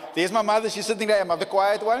 you're not. There's my mother. She's sitting there. I'm the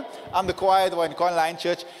quiet one. I'm the quiet one. Can't lie in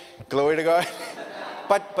church. Glory to God.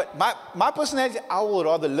 But my personality, I will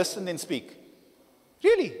rather listen than speak.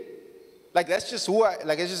 Really. Like, that's just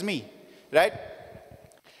that's just me. Right?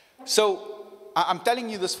 So, I'm telling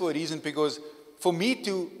you this for a reason, because for me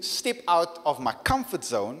to step out of my comfort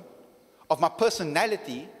zone, of my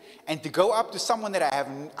personality, and to go up to someone that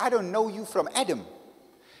I don't know you from Adam,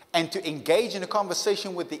 and to engage in a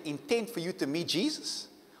conversation with the intent for you to meet Jesus,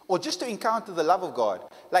 or just to encounter the love of God,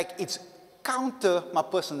 like, it's counter my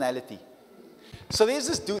personality. So there's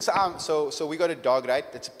this dude, so we got a dog, right?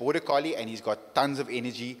 It's a border collie, and he's got tons of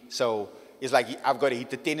energy. So it's like, I've got to hit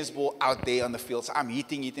the tennis ball out there on the field. So I'm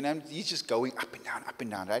hitting, and he's just going up and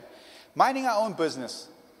down, right? Minding our own business.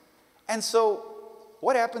 And so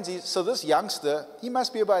what happens is, so this youngster, he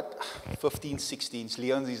must be about 15, 16,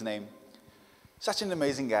 Leon's his name. Such an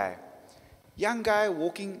amazing guy. Young guy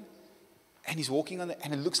walking, and he's walking and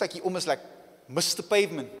it looks like he almost like missed the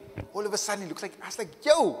pavement. All of a sudden, it looks like, I was like,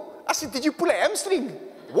 yo, I said, did you pull a hamstring?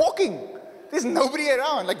 Walking. There's nobody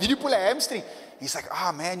around. Like, did you pull a hamstring? He's like,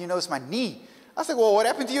 man, it's my knee. I was like, well, what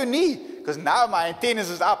happened to your knee? Because now my antennas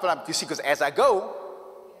is up, and you see, because as I go,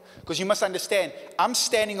 because you must understand, I'm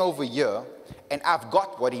standing over here, and I've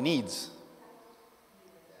got what he needs.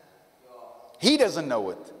 He doesn't know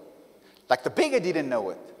it. Like the beggar didn't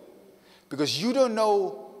know it. Because you don't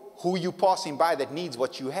know who you're passing by that needs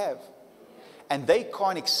what you have. And they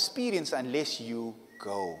can't experience unless you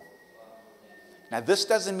go. Now, this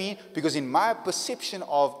doesn't mean, because in my perception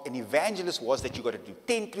of an evangelist was that you got to do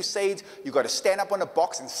 10 crusades, you got to stand up on a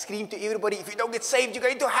box and scream to everybody, if you don't get saved, you're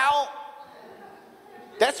going to hell.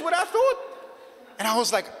 That's what I thought. And I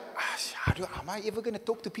was like, am I ever going to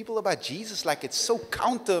talk to people about Jesus? Like, it's so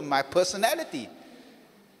counter my personality.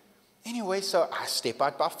 Anyway, so I step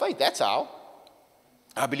out by faith. That's how.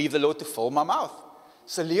 I believe the Lord to fill my mouth.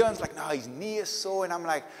 So Leon's like, no, his knee is sore. And I'm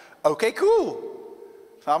like, okay, cool.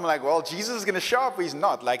 So I'm like, well, Jesus is going to show up, but he's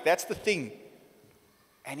not. Like, that's the thing.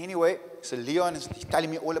 And anyway, so Leon is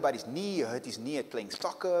telling me all about his knee. He hurt his knee at playing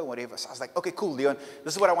soccer, whatever. So I was like, okay, cool, Leon.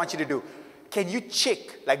 This is what I want you to do. Can you check,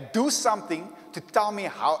 like, do something to tell me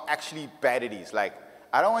how actually bad it is? Like,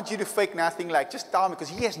 I don't want you to fake nothing. Like, just tell me, because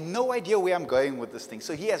he has no idea where I'm going with this thing.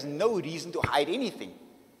 So he has no reason to hide anything.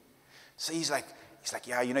 So he's like,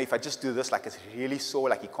 yeah, if I just do this, like, it's really sore,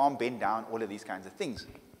 like, he can't bend down, all of these kinds of things.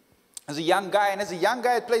 As a young guy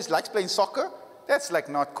that likes playing soccer, that's, like,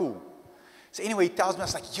 not cool. So anyway, he tells me, I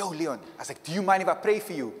was like, yo, Leon. I was like, do you mind if I pray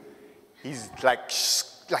for you? He's like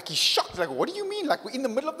he's shocked. Like, what do you mean? Like, we're in the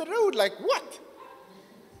middle of the road. Like, what?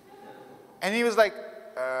 And he was like,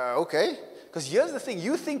 okay. Because here's the thing.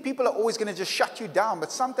 You think people are always going to just shut you down,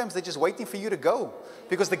 but sometimes they're just waiting for you to go.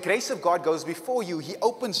 Because the grace of God goes before you. He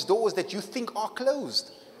opens doors that you think are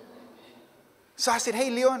closed. So I said, hey,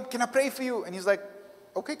 Leon, can I pray for you? And he's like,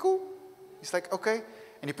 okay, cool. He's like, okay.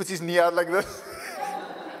 And he puts his knee out like this.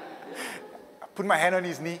 I put my hand on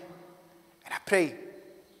his knee, and I pray.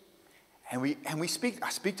 And we speak. I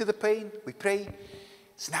speak to the pain. We pray.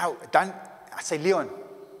 It's now done. I say, Leon,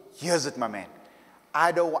 here's it, my man.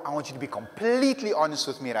 I want you to be completely honest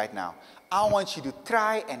with me right now. I want you to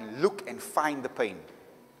try and look and find the pain.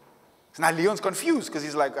 So now Leon's confused because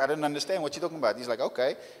he's like, I don't understand what you're talking about. He's like,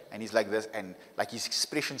 okay. And he's like this, and like his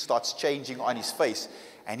expression starts changing on his face.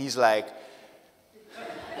 And he's like,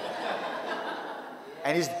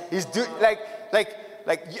 and he's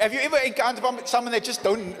like, have you ever encountered someone that just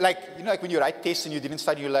don't, like when you write tests and you didn't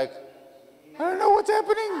study, you're like, I don't know what's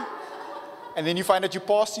happening. And then you find out you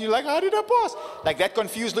passed and you're like, how did I pass? Like that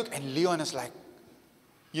confused look. And Leon is like,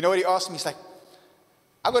 you know what he asked me? He's like,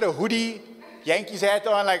 I got a hoodie, Yankees hat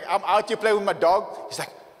on, like I'm out here playing with my dog. He's like,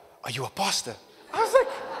 are you a pastor? I was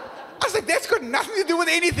like, that's got nothing to do with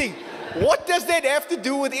anything. What does that have to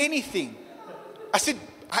do with anything? I said,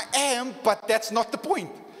 I am, but that's not the point.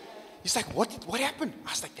 He's like, what happened? I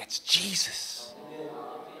was like, that's Jesus.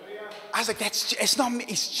 I was like, it's not me,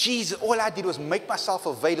 it's Jesus. All I did was make myself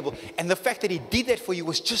available. And the fact that he did that for you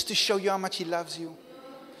was just to show you how much he loves you.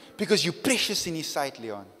 Because you're precious in his sight,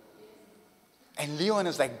 Leon. And Leon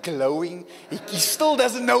is like glowing. He still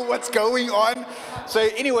doesn't know what's going on. So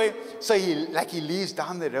anyway, he leaves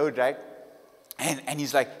down the road, right? And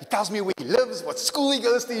he's like, he tells me where he lives, what school he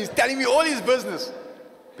goes to. He's telling me all his business.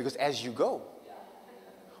 Because as you go,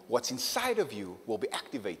 what's inside of you will be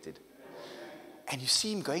activated. And you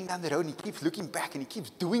see him going down the road and he keeps looking back and he keeps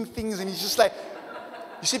doing things and he's just like,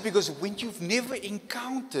 you see, because when you've never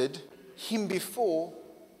encountered him before,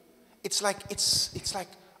 it's like,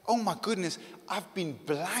 oh my goodness, I've been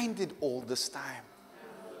blinded all this time.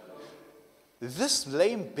 This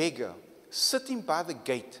lame beggar sitting by the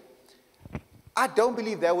gate, I don't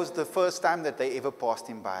believe that was the first time that they ever passed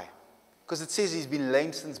him by. Because it says he's been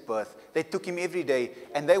lame since birth. They took him every day,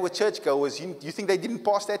 and they were churchgoers. You think they didn't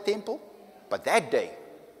pass that temple? But that day,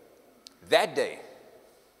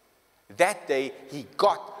 he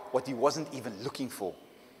got what he wasn't even looking for.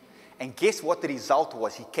 And guess what the result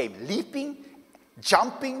was? He came leaping,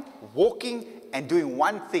 jumping, walking, and doing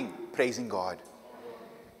one thing, praising God.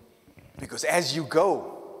 Because as you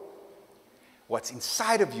go, what's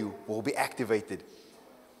inside of you will be activated.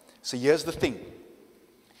 So here's the thing.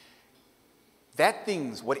 That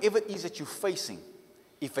things, whatever it is that you're facing,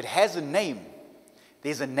 if it has a name,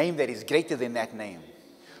 there's a name that is greater than that name.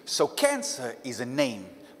 So cancer is a name,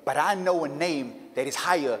 but I know a name that is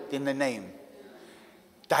higher than the name.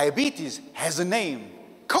 Diabetes has a name.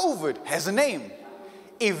 COVID has a name.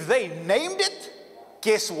 If they named it,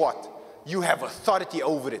 guess what? You have authority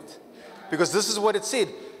over it. Because this is what it said.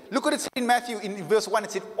 Look what it said in Matthew in verse 1.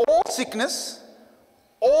 It said, all sickness,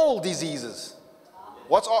 all diseases.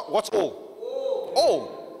 What's all?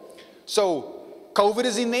 All. So COVID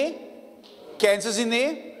is in there. Cancer is in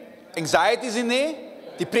there, anxiety is in there,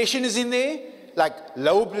 depression is in there, like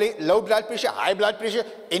low blood pressure, high blood pressure,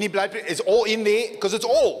 any blood pressure, it's all in there because it's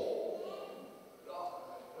all.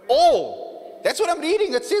 All. That's what I'm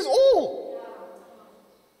reading. It says all.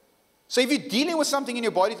 So if you're dealing with something in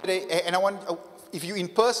your body today, and if you're in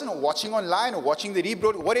person or watching online or watching the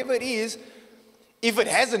rebroad, whatever it is, if it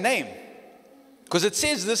has a name, because it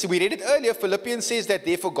says this, we read it earlier, Philippians says that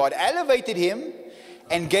therefore God elevated him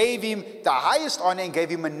and gave him the highest honor and gave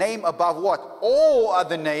him a name above what? All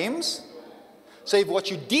other names. So if what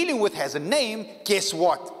you're dealing with has a name, guess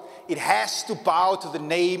what? It has to bow to the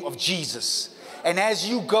name of Jesus. And as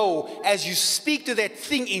you go, as you speak to that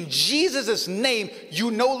thing in Jesus' name,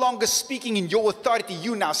 you're no longer speaking in your authority.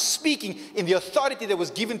 You're now speaking in the authority that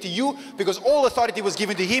was given to you, because all authority was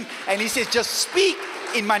given to him. And he says, just speak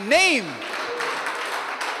in my name.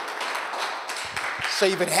 So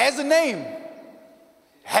if it has a name,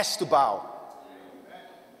 has to bow.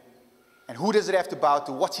 And who does it have to bow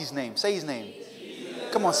to? What's his name? Say his name.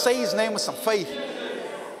 Jesus. Come on, say his name with some faith.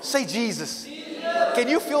 Jesus. Say Jesus. Jesus. Can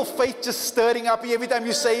you feel faith just stirring up every time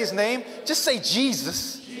you say his name? Just say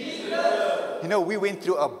Jesus. Jesus. You know, we went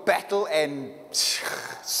through a battle and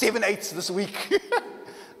 7/8 this week.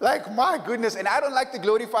 Like, my goodness. And I don't like to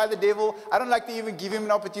glorify the devil. I don't like to even give him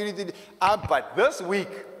an opportunity. But this week,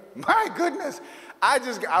 my goodness.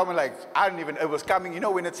 I'm like, I didn't even, it was coming. You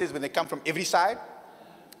know when it says when they come from every side?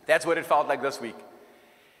 That's what it felt like this week.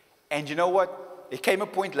 And you know what? It came a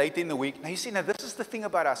point later in the week. Now you see, now this is the thing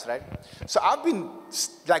about us, right? So I've been,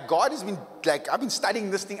 like God has been, like I've been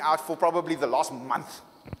studying this thing out for probably the last month.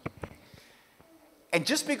 And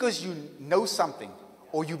just because you know something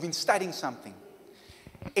or you've been studying something,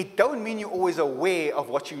 it don't mean you're always aware of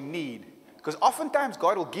what you need. Because oftentimes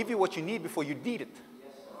God will give you what you need before you need it.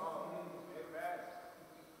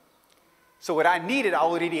 So what I needed, I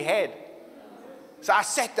already had. So I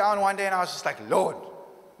sat down one day and I was just like, Lord.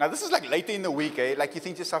 Now this is like later in the week, eh? Like you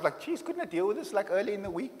think to yourself, like, geez, couldn't I deal with this like early in the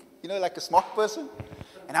week? You know, like a smart person.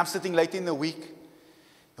 And I'm sitting late in the week.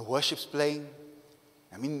 The worship's playing.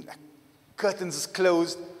 I mean, like, curtains is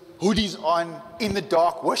closed. Hoodies on. In the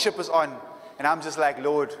dark. Worship is on. And I'm just like,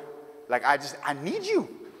 Lord, like I need you.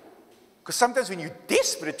 Because sometimes when you're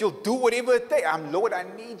desperate, you'll do whatever it takes. Lord, I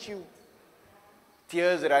need you.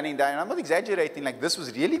 Tears running down. And I'm not exaggerating, like this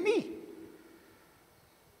was really me.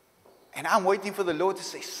 And I'm waiting for the Lord to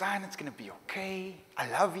say, son, it's going to be okay. I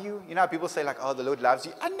love you. You know how people say like, oh, the Lord loves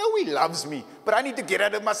you. I know he loves me, but I need to get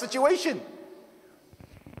out of my situation.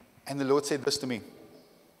 And the Lord said this to me.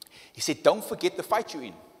 He said, don't forget the fight you're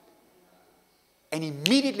in. And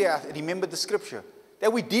immediately I remembered the scripture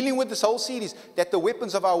that we're dealing with this whole series, that the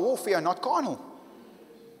weapons of our warfare are not carnal.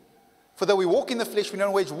 For though we walk in the flesh, we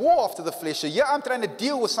don't wage war after the flesh. So yeah, I'm trying to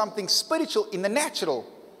deal with something spiritual in the natural.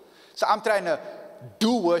 So I'm trying to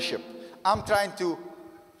do worship. I'm trying to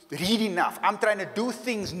read enough. I'm trying to do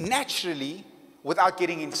things naturally without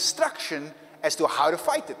getting instruction as to how to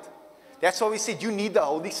fight it. That's why we said you need the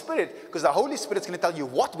Holy Spirit, because the Holy Spirit is going to tell you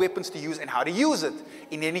what weapons to use and how to use it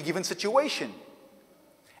in any given situation.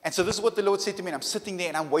 And so this is what the Lord said to me, and I'm sitting there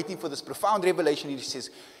and I'm waiting for this profound revelation. He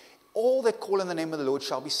says, all that call on the name of the Lord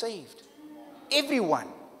shall be saved. Everyone.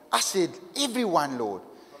 I said, everyone, Lord.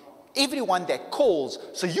 Everyone that calls,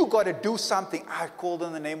 so you got to do something. I called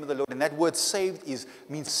on the name of the Lord. And that word saved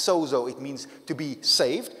means sozo. It means to be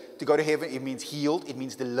saved, to go to heaven. It means healed. It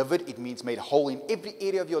means delivered. It means made whole in every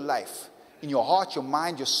area of your life. In your heart, your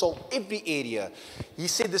mind, your soul, every area. He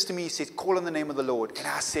said this to me. He said, call on the name of the Lord. And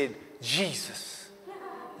I said, Jesus.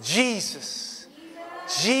 Jesus.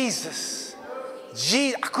 Jesus.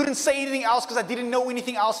 Jesus. I couldn't say anything else because I didn't know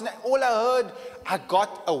anything else. And all I heard, I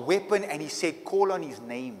got a weapon and he said, call on his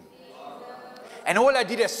name. And all I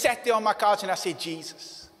did is sat there on my couch and I said,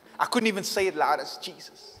 Jesus. I couldn't even say it loud as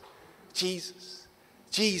Jesus. Jesus.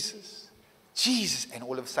 Jesus. Jesus. And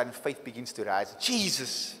all of a sudden faith begins to rise.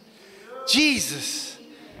 Jesus. Jesus.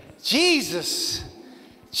 Jesus.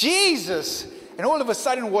 Jesus. And all of a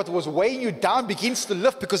sudden what was weighing you down begins to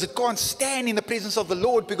lift because it can't stand in the presence of the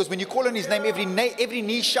Lord. Because when you call on his name, every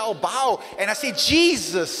knee shall bow. And I said,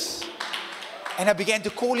 Jesus. And I began to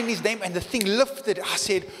call in his name and the thing lifted. I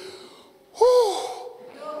said, whew,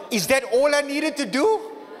 is that all I needed to do?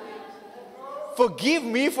 Forgive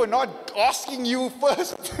me for not asking you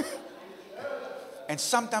first. And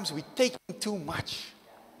sometimes we take too much.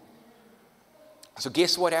 So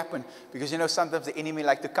guess what happened? Because sometimes the enemy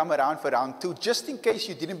like to come around for round 2. Just in case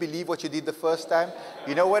you didn't believe what you did the first time.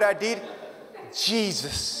 You know what I did?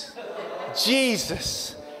 Jesus.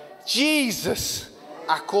 Jesus. Jesus.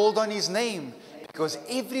 I called on his name. Because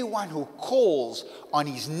everyone who calls on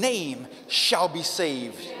his name shall be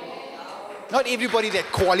saved. Not everybody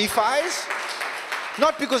that qualifies.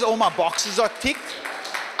 Not because all my boxes are ticked.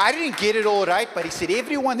 I didn't get it all right, but he said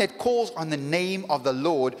everyone that calls on the name of the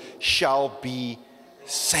Lord shall be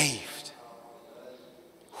saved.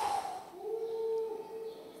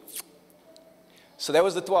 So that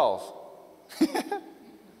was the 12.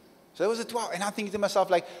 So that was the 12. And I'm thinking to myself,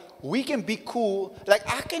 like, we can be cool. Like,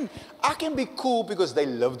 I can be cool because they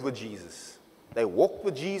lived with Jesus. They walked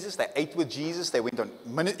with Jesus. They ate with Jesus. They went on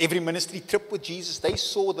every ministry trip with Jesus. They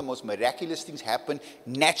saw the most miraculous things happen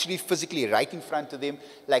naturally, physically, right in front of them,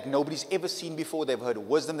 like nobody's ever seen before. They've heard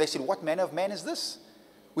wisdom. They said, what manner of man is this?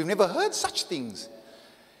 We've never heard such things.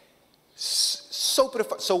 So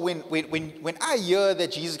profound. So when I hear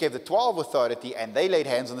that Jesus gave the 12 authority and they laid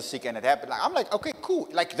hands on the sick and it happened, I'm like, okay, cool.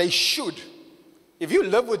 Like, they should. If you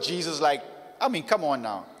live with Jesus, like, I mean, come on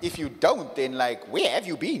now. If you don't, then like, where have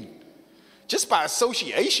you been? Just by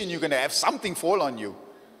association, you're going to have something fall on you.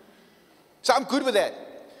 So I'm good with that.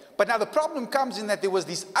 But now the problem comes in that there was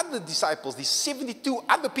these other disciples, these 72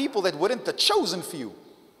 other people that weren't the chosen few.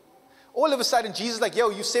 All of a sudden, Jesus is like, yo,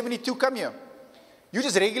 you 72, come here. You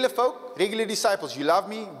just regular folk, regular disciples. You love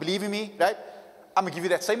me, believe in me, right? I'm going to give you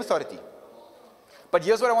that same authority. But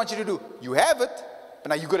here's what I want you to do. You have it, but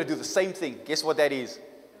now you've got to do the same thing. Guess what that is?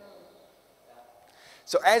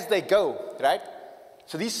 So as they go, right?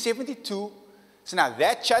 So these 72, so now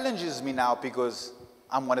that challenges me now because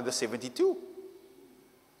I'm one of the 72.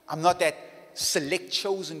 I'm not that select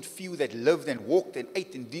chosen few that lived and walked and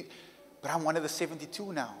ate and did, but I'm one of the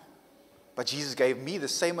 72 now. But Jesus gave me the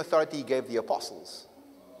same authority he gave the apostles.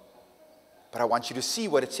 But I want you to see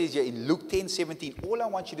what it says here in Luke 10:17. All I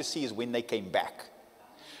want you to see is when they came back.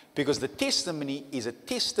 Because the testimony is a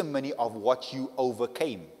testimony of what you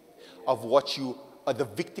overcame, of what you are, the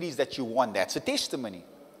victories that you won. That's a testimony.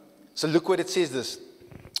 So look what it says this.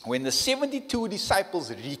 When the 72 disciples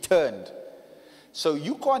returned. So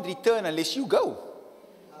you can't return unless you go.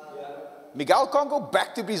 Miguel can't go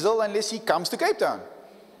back to Brazil unless he comes to Cape Town.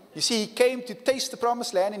 You see, he came to taste the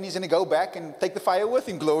promised land and he's going to go back and take the fire with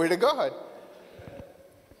him. Glory to God.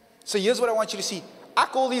 So here's what I want you to see. I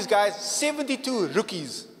call these guys 72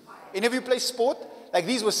 rookies. And if you play sport, like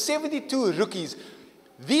these were 72 rookies.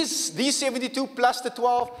 These 72 plus the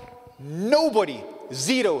 12, nobody,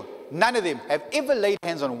 zero, none of them have ever laid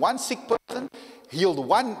hands on one sick person, healed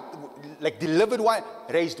one, like delivered one,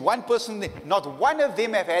 raised one person. Not one of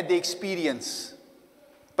them have had the experience.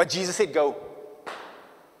 But Jesus said, go.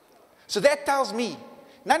 So that tells me,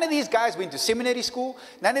 none of these guys went to seminary school.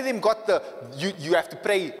 None of them got the, you have to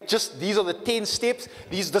pray, just these are the 10 steps.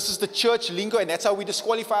 This is the church lingo, and that's how we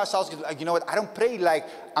disqualify ourselves. You know what, I don't pray like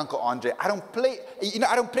Uncle Andre. I don't pray,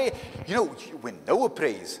 I don't pray. When Noah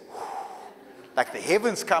prays, like the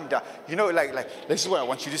heavens come down. Like this is what I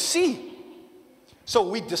want you to see. So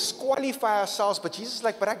we disqualify ourselves, but Jesus is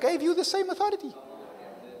like, but I gave you the same authority.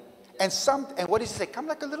 And what does he say? Come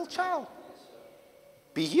like a little child.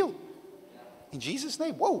 Be healed. In Jesus'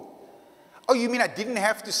 name. Whoa. Oh, you mean I didn't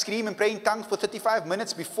have to scream and pray in tongues for 35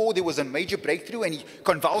 minutes before there was a major breakthrough and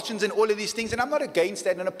convulsions and all of these things? And I'm not against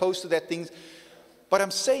that and opposed to that things. What I'm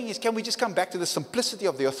saying is, can we just come back to the simplicity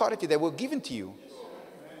of the authority that were given to you?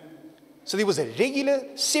 So there was a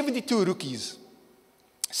regular 72 rookies.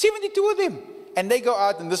 72 of them. And they go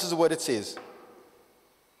out, and this is what it says.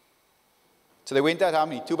 So they went out how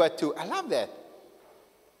many? 2 by 2. I love that.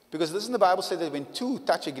 Because this in the Bible says that when two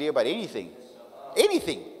touch agree about anything,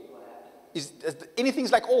 anything's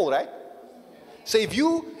like all, right? So if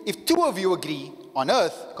 2 of you agree on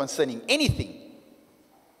earth concerning anything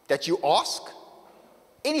that you ask,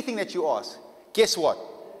 anything that you ask, guess what?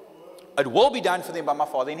 It will be done for them by my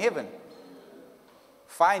Father in heaven.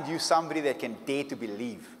 Find you somebody that can dare to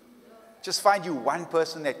believe. Just find you one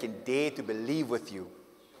person that can dare to believe with you.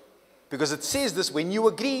 Because it says this, when you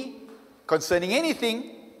agree concerning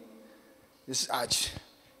anything,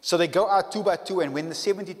 so they go out 2 by 2, and when the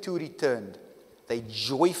 72 returned, they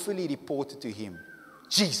joyfully reported to him,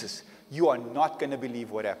 Jesus, you are not going to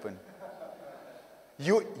believe what happened.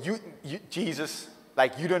 Jesus,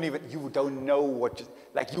 like you don't know what,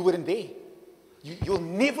 like you weren't there. You'll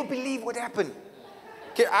never believe what happened.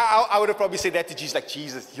 Okay, I would have probably said that to Jesus, like,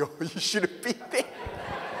 Jesus, you should have been there.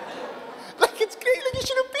 Like, it's great, like, you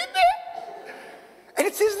should have been there. And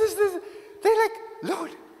it says this, they're like,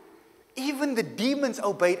 Lord, even the demons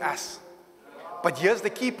obeyed us. But here's the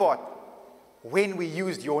key part. When we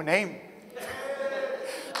used your name.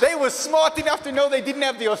 They were smart enough to know they didn't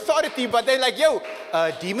have the authority, but they're like, yo,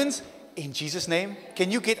 demons, in Jesus' name,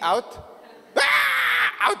 can you get out?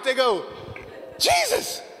 Out they go.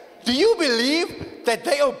 Jesus, do you believe that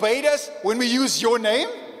they obeyed us when we used your name?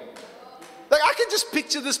 Like, I can just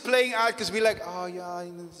picture this playing out, because we're like, oh yeah,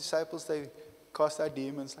 the disciples, they cast out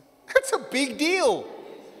demons. Like, that's a big deal.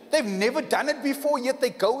 They've never done it before, yet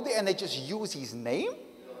they go there and they just use his name.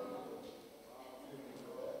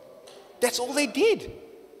 That's all they did.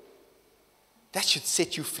 That should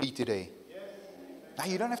set you free today. Now,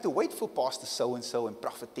 you don't have to wait for Pastor so-and-so and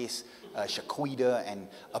Prophetess Shaquita and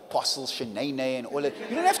Apostle Shanae and all that.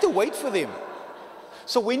 You don't have to wait for them.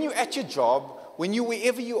 So when you're at your job, when you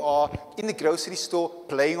wherever you are, in the grocery store,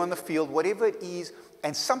 playing on the field, whatever it is,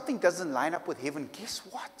 and something doesn't line up with heaven, guess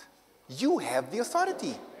what? You have the authority.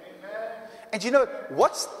 Amen. And you know,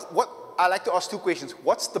 what I like to ask 2 questions.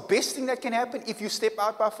 What's the best thing that can happen if you step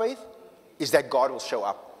out by faith? Is that God will show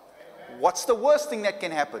up. What's the worst thing that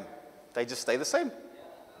can happen? They just stay the same.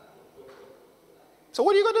 So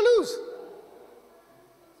what are you going to lose?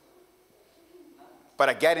 But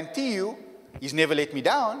I guarantee you, he's never let me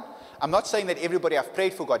down. I'm not saying that everybody I've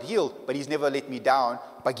prayed for got healed, but he's never let me down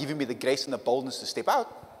by giving me the grace and the boldness to step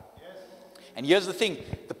out. Yes. And here's the thing.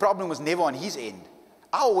 The problem was never on his end.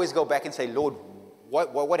 I always go back and say, Lord,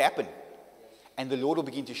 what happened? And the Lord will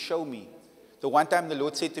begin to show me. The one time the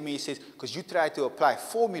Lord said to me, he says, because you tried to apply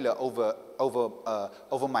formula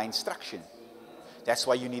over my instruction. That's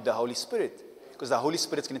why you need the Holy Spirit. Because the Holy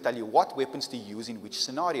Spirit's going to tell you what weapons to use in which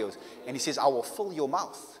scenarios. And he says, I will fill your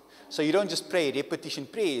mouth. So you don't just pray repetition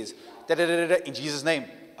prayers, in Jesus' name.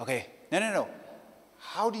 Okay, no.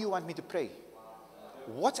 How do you want me to pray?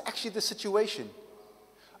 What's actually the situation?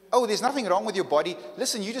 Oh, there's nothing wrong with your body.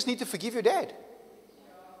 Listen, you just need to forgive your dad.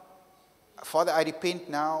 Father, I repent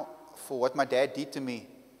now for what my dad did to me.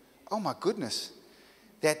 Oh my goodness.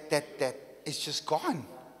 That is just gone.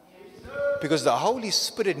 Because the Holy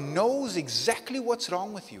Spirit knows exactly what's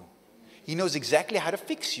wrong with you. He knows exactly how to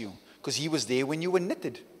fix you. Because he was there when you were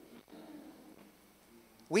knitted.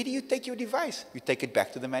 Where do you take your device? You take it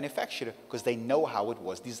back to the manufacturer. Because they know how it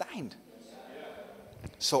was designed.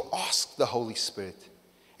 So ask the Holy Spirit.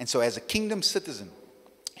 And so as a kingdom citizen,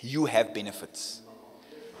 you have benefits.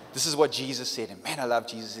 This is what Jesus said. And man, I love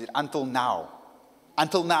Jesus. He said, until now,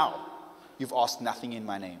 you've asked nothing in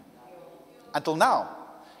my name. Until now,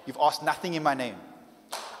 you've asked nothing in my name.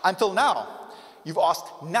 Until now, you've asked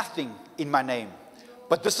nothing in my name.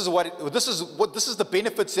 But this is the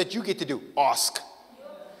benefits that you get to do. Ask.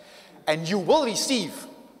 And you will receive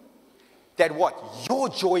that what? Your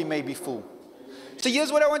joy may be full. So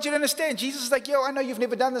here's what I want you to understand. Jesus is like, yo, I know you've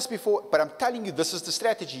never done this before, but I'm telling you, this is the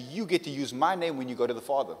strategy. You get to use my name when you go to the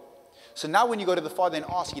Father. So now when you go to the Father and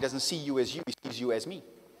ask, he doesn't see you as you, he sees you as me.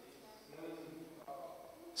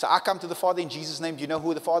 So I come to the Father in Jesus' name. Do you know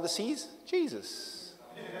who the Father sees? Jesus.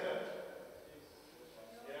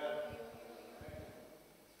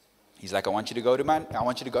 He's like, I want you to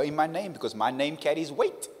go in my name because my name carries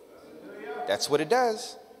weight. That's what it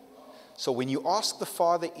does. So when you ask the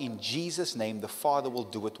Father in Jesus' name, the Father will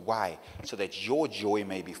do it. Why? So that your joy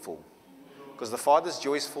may be full. Because the Father's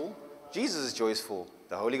joy is full. Jesus' joy is full.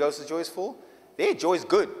 The Holy Ghost's joy is full. Their joy is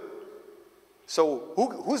good. So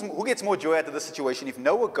who gets more joy out of the situation? If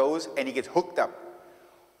Noah goes and he gets hooked up,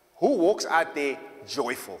 who walks out there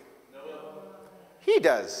joyful? He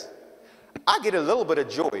does. I get a little bit of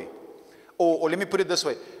joy. Or let me put it this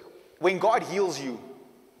way. When God heals you,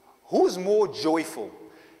 who's more joyful?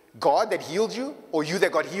 God that healed you or you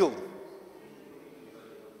that got healed?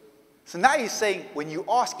 So now he's saying, when you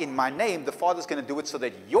ask in my name, the Father's going to do it so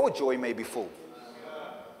that your joy may be full.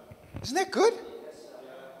 Isn't that good?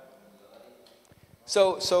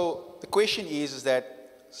 So the question is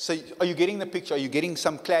that, so are you getting the picture? Are you getting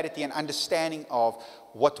some clarity and understanding of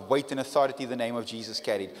what weight and authority the name of Jesus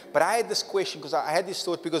carried? But I had this question because I had this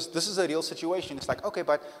thought, because this is a real situation. It's like, okay,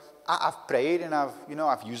 but I've prayed and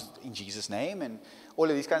I've used in Jesus' name and all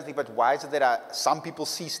of these kinds of things. But why is it that some people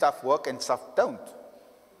see stuff work and stuff don't?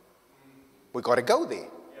 We got to go there.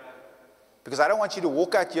 Because I don't want you to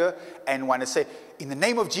walk out here and want to say, in the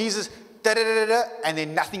name of Jesus, da-da-da-da-da, and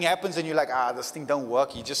then nothing happens and you're like, this thing don't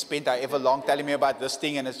work. You just spent however long telling me about this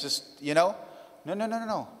thing and it's just, No.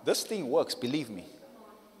 This thing works, believe me.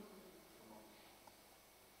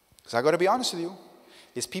 Because I got to be honest with you.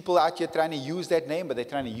 There's people out here trying to use that name, but they're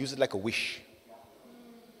trying to use it like a wish.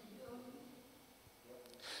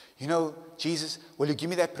 Jesus, will you give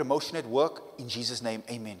me that promotion at work? In Jesus' name,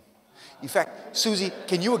 amen. In fact, Susie,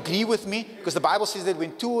 can you agree with me? Because the Bible says that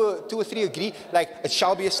when two or three agree, like it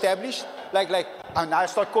shall be established. And I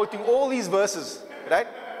start quoting all these verses, right?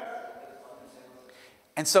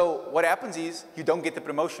 And so what happens is you don't get the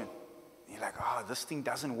promotion. You're like, this thing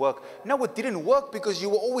doesn't work. No, it didn't work because you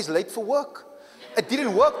were always late for work. It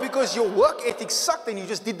didn't work because your work ethic sucked and you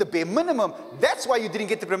just did the bare minimum. That's why you didn't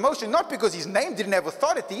get the promotion, not because his name didn't have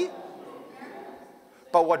authority.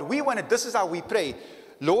 But what we wanted, this is how we pray.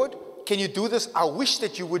 Lord, can you do this? I wish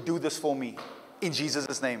that you would do this for me in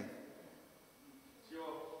Jesus' name.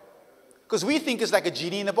 Because we think it's like a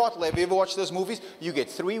genie in a bottle. Have you ever watched those movies? You get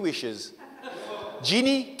 3 wishes.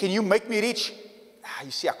 Genie, can you make me rich?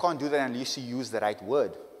 You see, I can't do that unless you use the right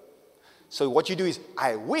word. So what you do is,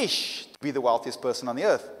 I wish to be the wealthiest person on the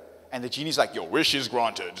earth. And the genie's like, your wish is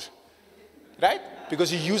granted. Right?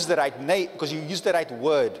 Because you use the right name, because you use the right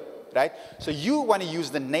word. Right? So you want to use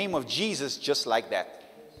the name of Jesus just like that.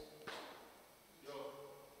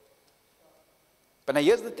 But now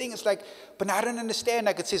here's the thing, it's like, but now I don't understand.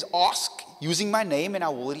 Like it says, ask using my name and I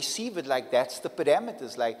will receive it. Like that's the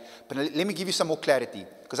parameters. Like, but let me give you some more clarity,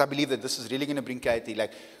 because I believe that this is really going to bring clarity.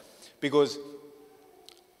 Like, because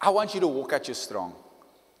I want you to walk out your strong.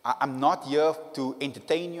 I'm not here to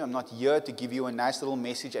entertain you. I'm not here to give you a nice little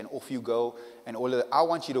message and off you go and all of that. I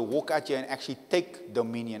want you to walk out here and actually take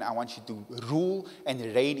dominion. I want you to rule and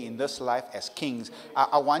reign in this life as kings.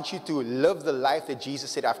 I want you to live the life that Jesus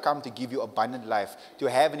said, I've come to give you abundant life, to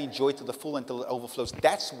have and enjoy to the full until it overflows.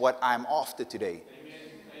 That's what I'm after today. Amen.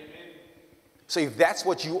 So if that's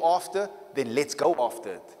what you're after, then let's go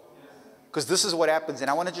after it. Because this is what happens. And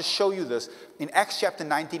I want to just show you this. In Acts chapter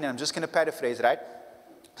 19, and I'm just going to paraphrase, right?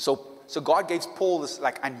 So God gave Paul this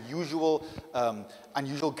like unusual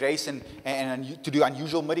grace and to do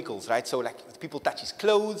unusual miracles, right? So like people touch his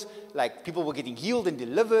clothes, like people were getting healed and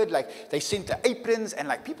delivered, like they sent the aprons and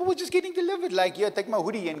like people were just getting delivered, like, yeah, take my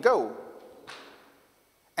hoodie and go.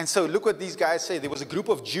 And so look what these guys say. There was a group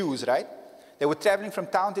of Jews, right? They were traveling from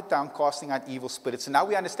town to town casting out evil spirits. So now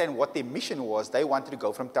we understand what their mission was. They wanted to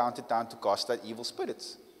go from town to town to cast out evil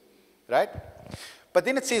spirits, right? But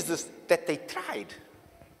then it says this, that they tried.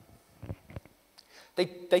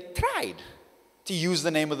 They tried to use the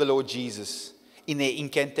name of the Lord Jesus in their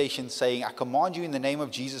incantation, saying, I command you in the name of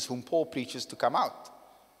Jesus whom Paul preaches to come out.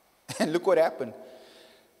 And look what happened.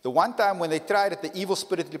 The one time when they tried it, the evil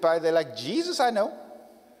spirit replied, they're like, Jesus, I know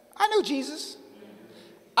Jesus.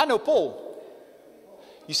 I know Paul.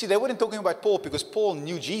 You see, they weren't talking about Paul because Paul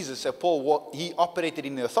knew Jesus. So Paul, he operated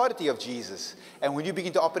in the authority of Jesus. And when you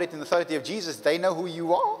begin to operate in the authority of Jesus, they know who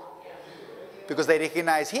you are because they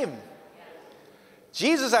recognize him.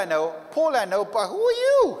 Jesus I know, Paul I know, but who are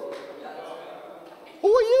you? Who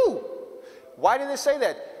are you? Why do they say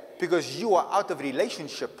that? Because you are out of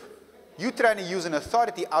relationship. You're trying to use an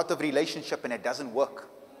authority out of relationship and it doesn't work.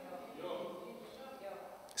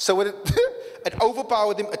 So it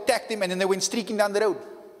overpowered them, attacked them, and then they went streaking down the road.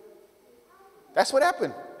 That's what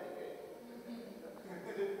happened.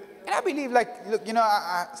 And I believe, like, look,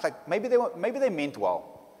 it's like maybe they meant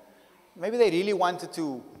well. Maybe they really wanted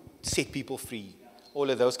to set people free. All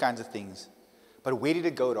of those kinds of things. But where did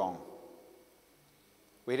it go wrong?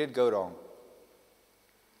 Where did it go wrong?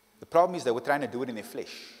 The problem is they were trying to do it in their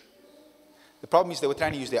flesh. The problem is they were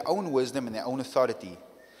trying to use their own wisdom and their own authority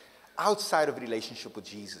outside of relationship with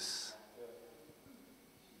Jesus.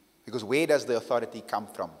 Because where does the authority come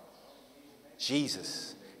from?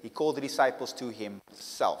 Jesus. He called the disciples to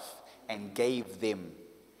himself and gave them.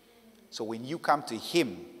 So when you come to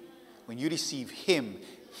him, when you receive him,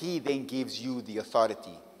 he then gives you the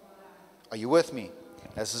authority. Are you with me?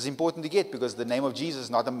 This is important to get because the name of Jesus is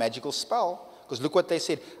not a magical spell. Because look what they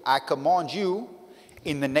said. I command you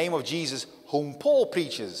in the name of Jesus, whom Paul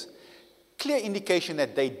preaches. Clear indication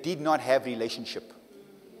that they did not have relationship.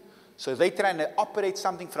 So they're trying to operate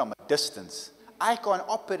something from a distance. I can't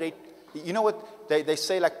operate. You know what they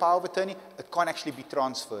say, like power of attorney? It can't actually be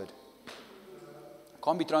transferred. It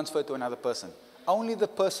can't be transferred to another person. Only the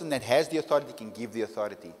person that has the authority can give the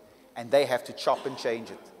authority. And they have to chop and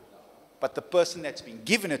change it. But the person that's been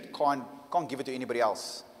given it can't give it to anybody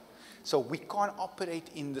else. So we can't operate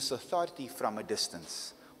in this authority from a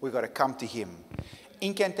distance. We've got to come to him.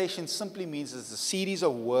 Incantation simply means it's a series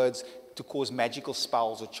of words to cause magical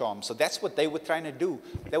spells or charms. So that's what they were trying to do.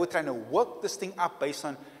 They were trying to work this thing up based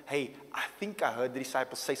on, hey, I think I heard the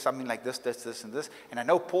disciples say something like this, and this. And I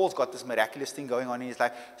know Paul's got this miraculous thing going on in his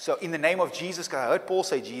life. So in the name of Jesus, because I heard Paul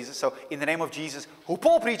say Jesus. So in the name of Jesus, who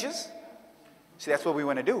Paul preaches. See, that's what we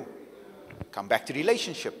want to do. Come back to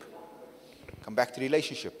relationship. Come back to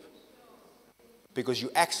relationship. Because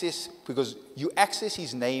you access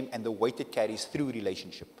his name and the weight it carries through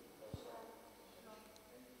relationship.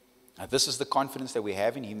 Now, this is the confidence that we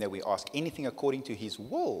have in him, that we ask anything according to his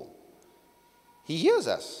will. He hears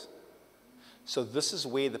us. So this is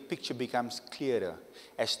where the picture becomes clearer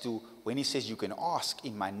as to when he says you can ask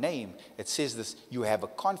in my name. It says this, you have a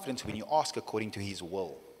confidence when you ask according to his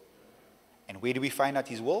will. And where do we find out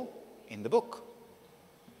his will? In the book.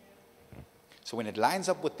 So when it lines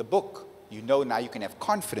up with the book, you know now you can have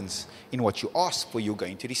confidence in what you ask for, you're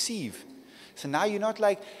going to receive. So now you're not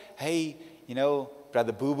like, hey,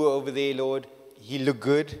 Brother Boo-Boo over there, Lord, he looked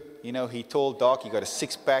good. He tall, dark, he got a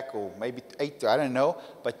six-pack or maybe 8, I don't know.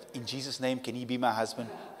 But in Jesus' name, can he be my husband?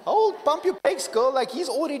 Oh, pump your brakes, girl. Like, he's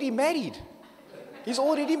already married. He's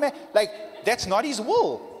already married. Like, that's not his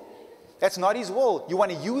will. That's not his will. You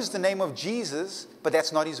want to use the name of Jesus, but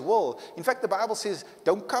that's not his will. In fact, the Bible says,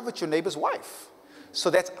 don't covet your neighbor's wife. So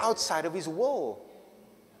that's outside of his will.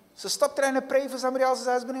 So stop trying to pray for somebody else's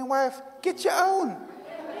husband and wife. Get your own.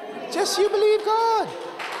 Just you believe God.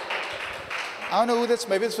 I don't know who that's.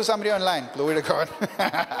 Maybe it's for somebody online. Glory to God.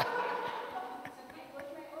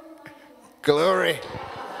 Glory.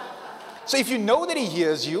 So if you know that he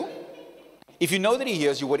hears you,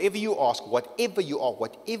 whatever you ask, because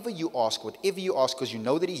you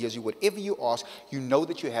know that he hears you, whatever you ask, you know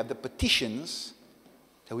that you have the petitions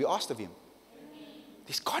that we asked of him.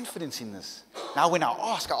 There's confidence in this. Now when I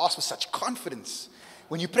ask with such confidence.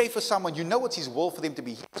 When you pray for someone, you know it's his will for them to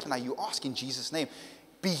be healed. So now you ask in Jesus' name,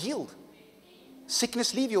 be healed.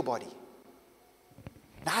 Sickness leave your body.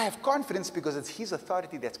 Now I have confidence because it's his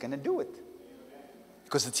authority that's going to do it.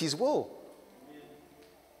 Because it's his will.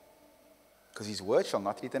 Because his word shall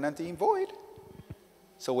not return unto him void.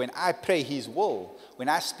 So when I pray his will, when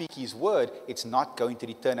I speak his word, it's not going to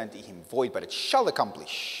return unto him void, but it shall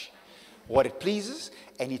accomplish what it pleases,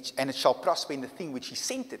 and it shall prosper in the thing which he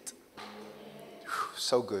sent it. Whew,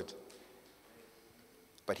 so good.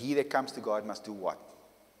 But he that comes to God must do what?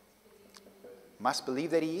 Must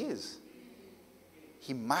believe that he is.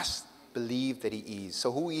 He must believe that he is.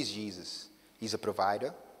 So who is Jesus? He's a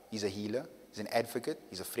provider. He's a healer. He's an advocate.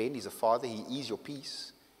 He's a friend. He's a father. He is your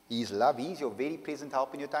peace. He is love. He is your very present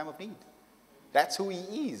help in your time of need. That's who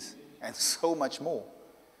he is. And so much more.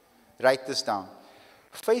 Write this down.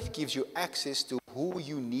 Faith gives you access to who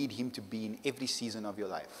you need him to be in every season of your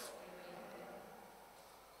life.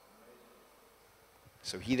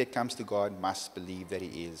 So he that comes to God must believe that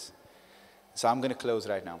he is. So I'm going to close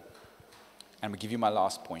right now. And I'm going to give you my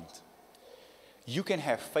last point. You can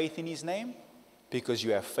have faith in his name because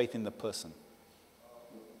you have faith in the person.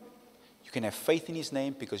 You can have faith in his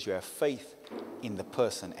name because you have faith in the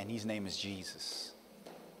person, and his name is Jesus.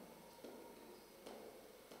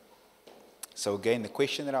 So again, the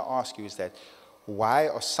question that I ask you is that, why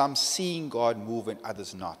are some seeing God move and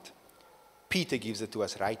others not? Peter gives it to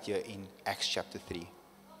us right here in Acts chapter 3.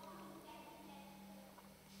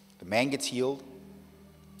 The man gets healed.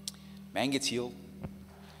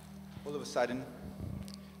 All of a sudden,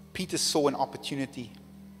 Peter saw an opportunity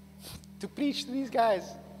to preach to these guys.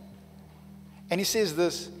 And he says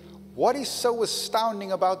this, what is so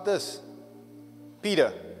astounding about this?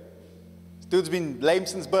 Peter, this dude's been lame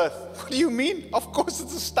since birth. What do you mean? Of course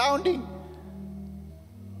it's astounding.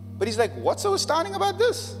 But he's like, what's so astounding about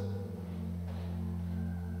this?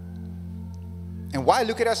 And why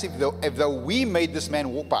look at us if though we made this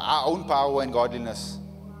man walk by our own power and godliness?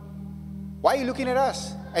 Why are you looking at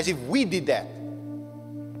us as if we did that?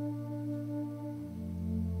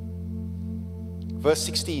 Verse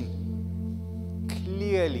 16.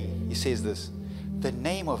 Clearly, he says this. The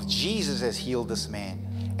name of Jesus has healed this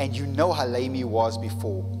man. And you know how lame he was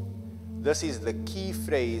before. This is the key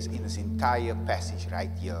phrase in this entire passage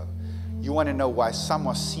right here. You want to know why some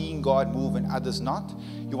are seeing God move and others not?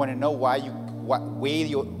 You want to know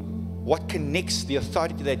what connects the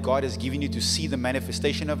authority that God has given you to see the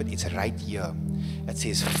manifestation of it? It's right here. It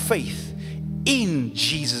says faith in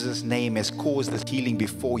Jesus' name has caused this healing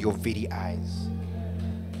before your very eyes.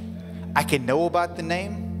 I can know about the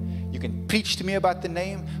name. You can preach to me about the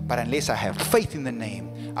name. But unless I have faith in the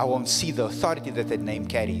name, I won't see the authority that that name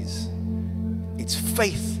carries. It's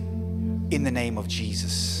faith in the name of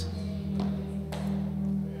Jesus.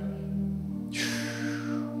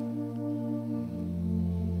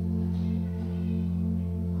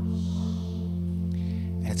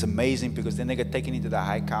 And it's amazing because then they get taken into the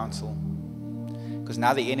high council. Because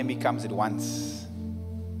now the enemy comes at once.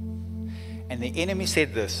 And the enemy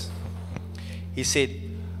said this. He said,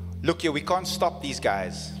 look here, we can't stop these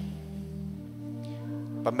guys.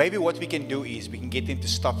 But maybe what we can do is we can get them to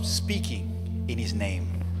stop speaking in his name.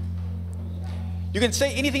 You can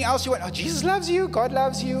say anything else you want. Oh, Jesus loves you. God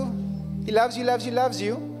loves you. He loves you, loves you, loves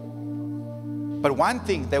you. But one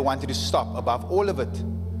thing they wanted to stop above all of it,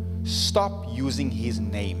 stop using his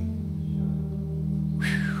name.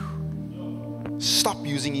 Whew. Stop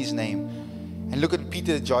using his name. And look at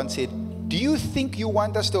Peter. John said, do you think you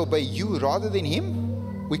want us to obey you rather than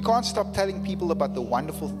him? We can't stop telling people about the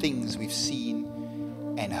wonderful things we've seen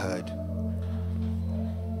and heard.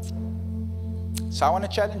 So I want to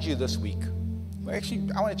challenge you this week. Well, actually,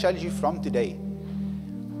 I want to challenge you from today.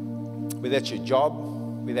 Whether that's your job,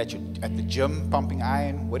 whether that's at the gym, pumping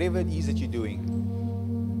iron, whatever it is that you're doing.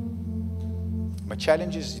 My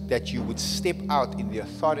challenge is that you would step out in the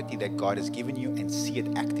authority that God has given you and see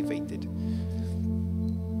it activated.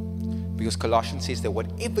 Because Colossians says that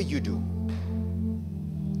whatever you do,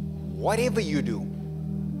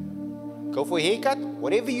 go for a haircut,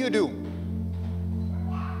 whatever you do,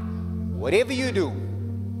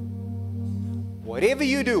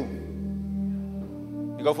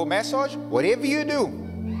 you go for a massage, whatever you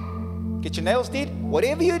do, get your nails did,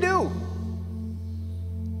 whatever you do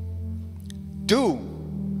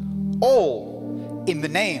all in the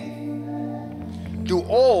name. Do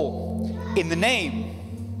all in the name.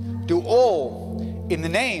 Do all in the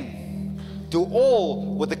name. Do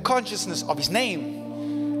all with the consciousness of his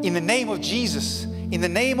name. In the name of Jesus. In the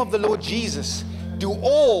name of the Lord Jesus. Do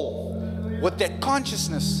all with that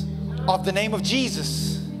consciousness of the name of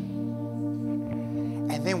Jesus.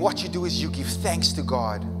 And then what you do is you give thanks to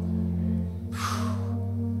God.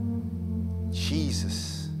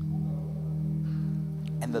 Jesus.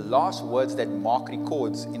 And the last words that Mark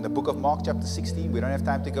records in the book of Mark chapter 16, we don't have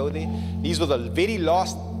time to go there. These were the very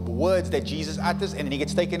last words that Jesus utters, and then he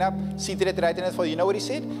gets taken up, seated at the right hand of the Father. You know what he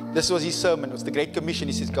said? This was his sermon. It was the Great Commission.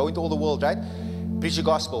 He says, go into all the world, right? Preach the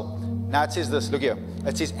gospel. Now it says this, look here.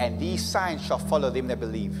 It says, and these signs shall follow them that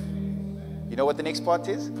believe. You know what the next part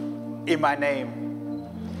is? In my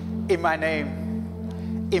name. In my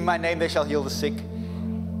name. In my name they shall heal the sick.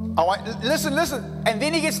 Listen. And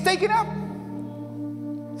then he gets taken up.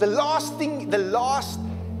 The last thing, the last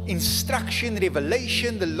instruction,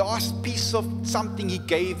 revelation, the last piece of something he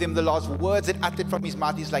gave them, the last words that uttered from his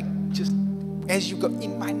mouth is like, just as you go,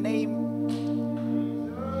 in my name.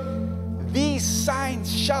 These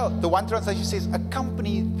signs shall, the one translation says,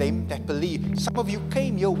 accompany them that believe. Some of you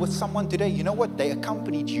came here with someone today. You know what? They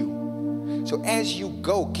accompanied you. So as you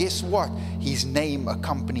go, guess what? His name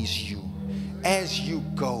accompanies you. As you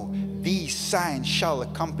go, these signs shall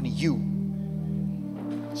accompany you.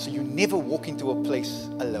 So you never walk into a place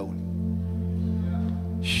alone.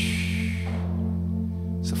 Shh.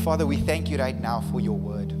 So Father, we thank you right now for your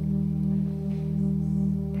word.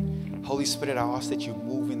 Holy Spirit, I ask that you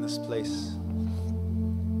move in this place.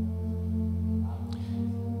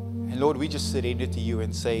 And Lord, we just surrender to you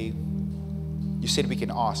and say, you said we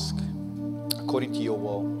can ask according to your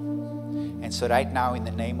will. And so right now, in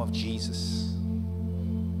the name of Jesus,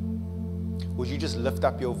 would you just lift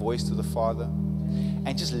up your voice to the Father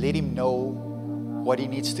and just let him know what he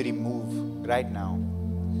needs to remove right now.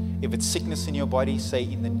 If it's sickness in your body, say,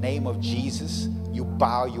 in the name of Jesus, you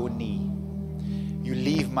bow your knee. You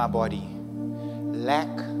leave my body. Lack,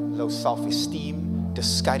 low self-esteem,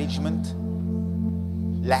 discouragement,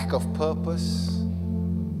 lack of purpose.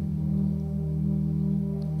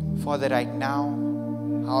 Father, right now,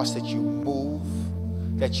 I ask that you move,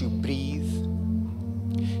 that you breathe,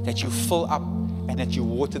 that you fill up, and that you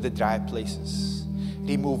water the dry places.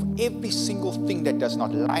 Remove every single thing that does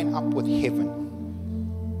not line up with heaven.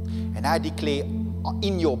 And I declare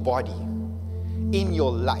in your body, in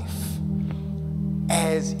your life,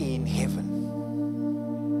 as in heaven.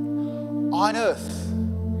 On earth,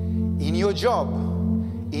 in your job,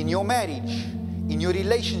 in your marriage, in your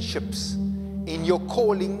relationships, in your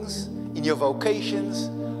callings, in your vocations,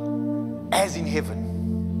 as in heaven.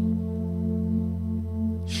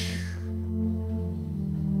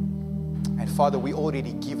 And Father, we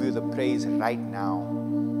already give you the praise right now,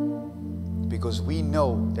 because we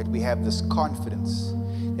know that we have this confidence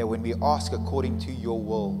that when we ask according to your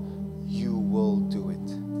will, you will do it.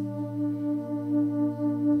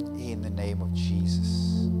 In the name of Jesus.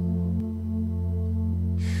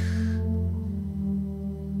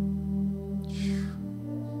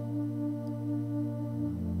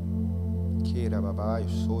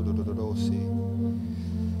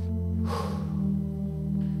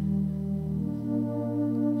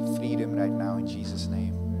 Freedom right now in Jesus'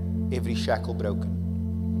 name. Every shackle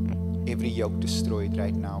broken. Every yoke destroyed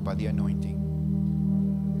right now by the anointing.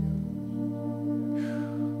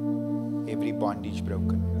 Every bondage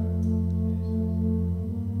broken.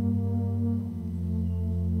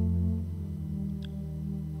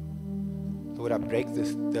 Lord, I break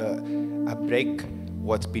I break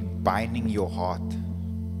what's been binding your heart.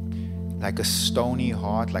 Like a stony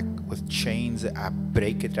heart, like with chains, I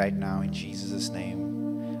break it right now in Jesus' name.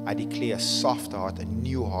 I declare a soft heart, a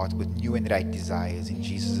new heart with new and right desires in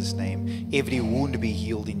Jesus' name. Every wound be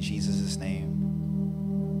healed in Jesus' name.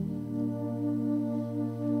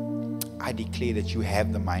 I declare that you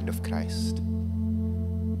have the mind of Christ.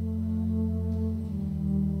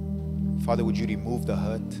 Father, would you remove the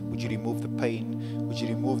hurt? Would you remove the pain? Would you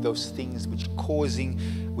remove those things which are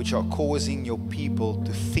causing your people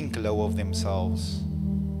to think low of themselves?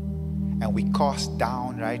 And we cast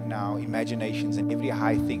down right now imaginations and every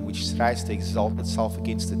high thing which tries to exalt itself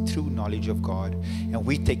against the true knowledge of God. And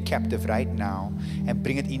we take captive right now and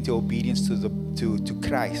bring it into obedience to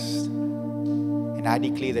Christ. And I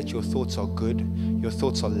declare that your thoughts are good, your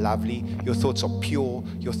thoughts are lovely, your thoughts are pure,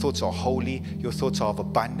 your thoughts are holy, your thoughts are of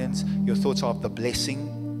abundance, your thoughts are of the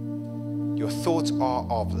blessing, your thoughts are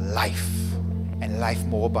of life and life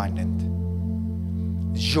more abundant.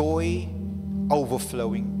 Joy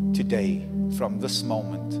overflowing today from this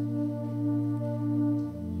moment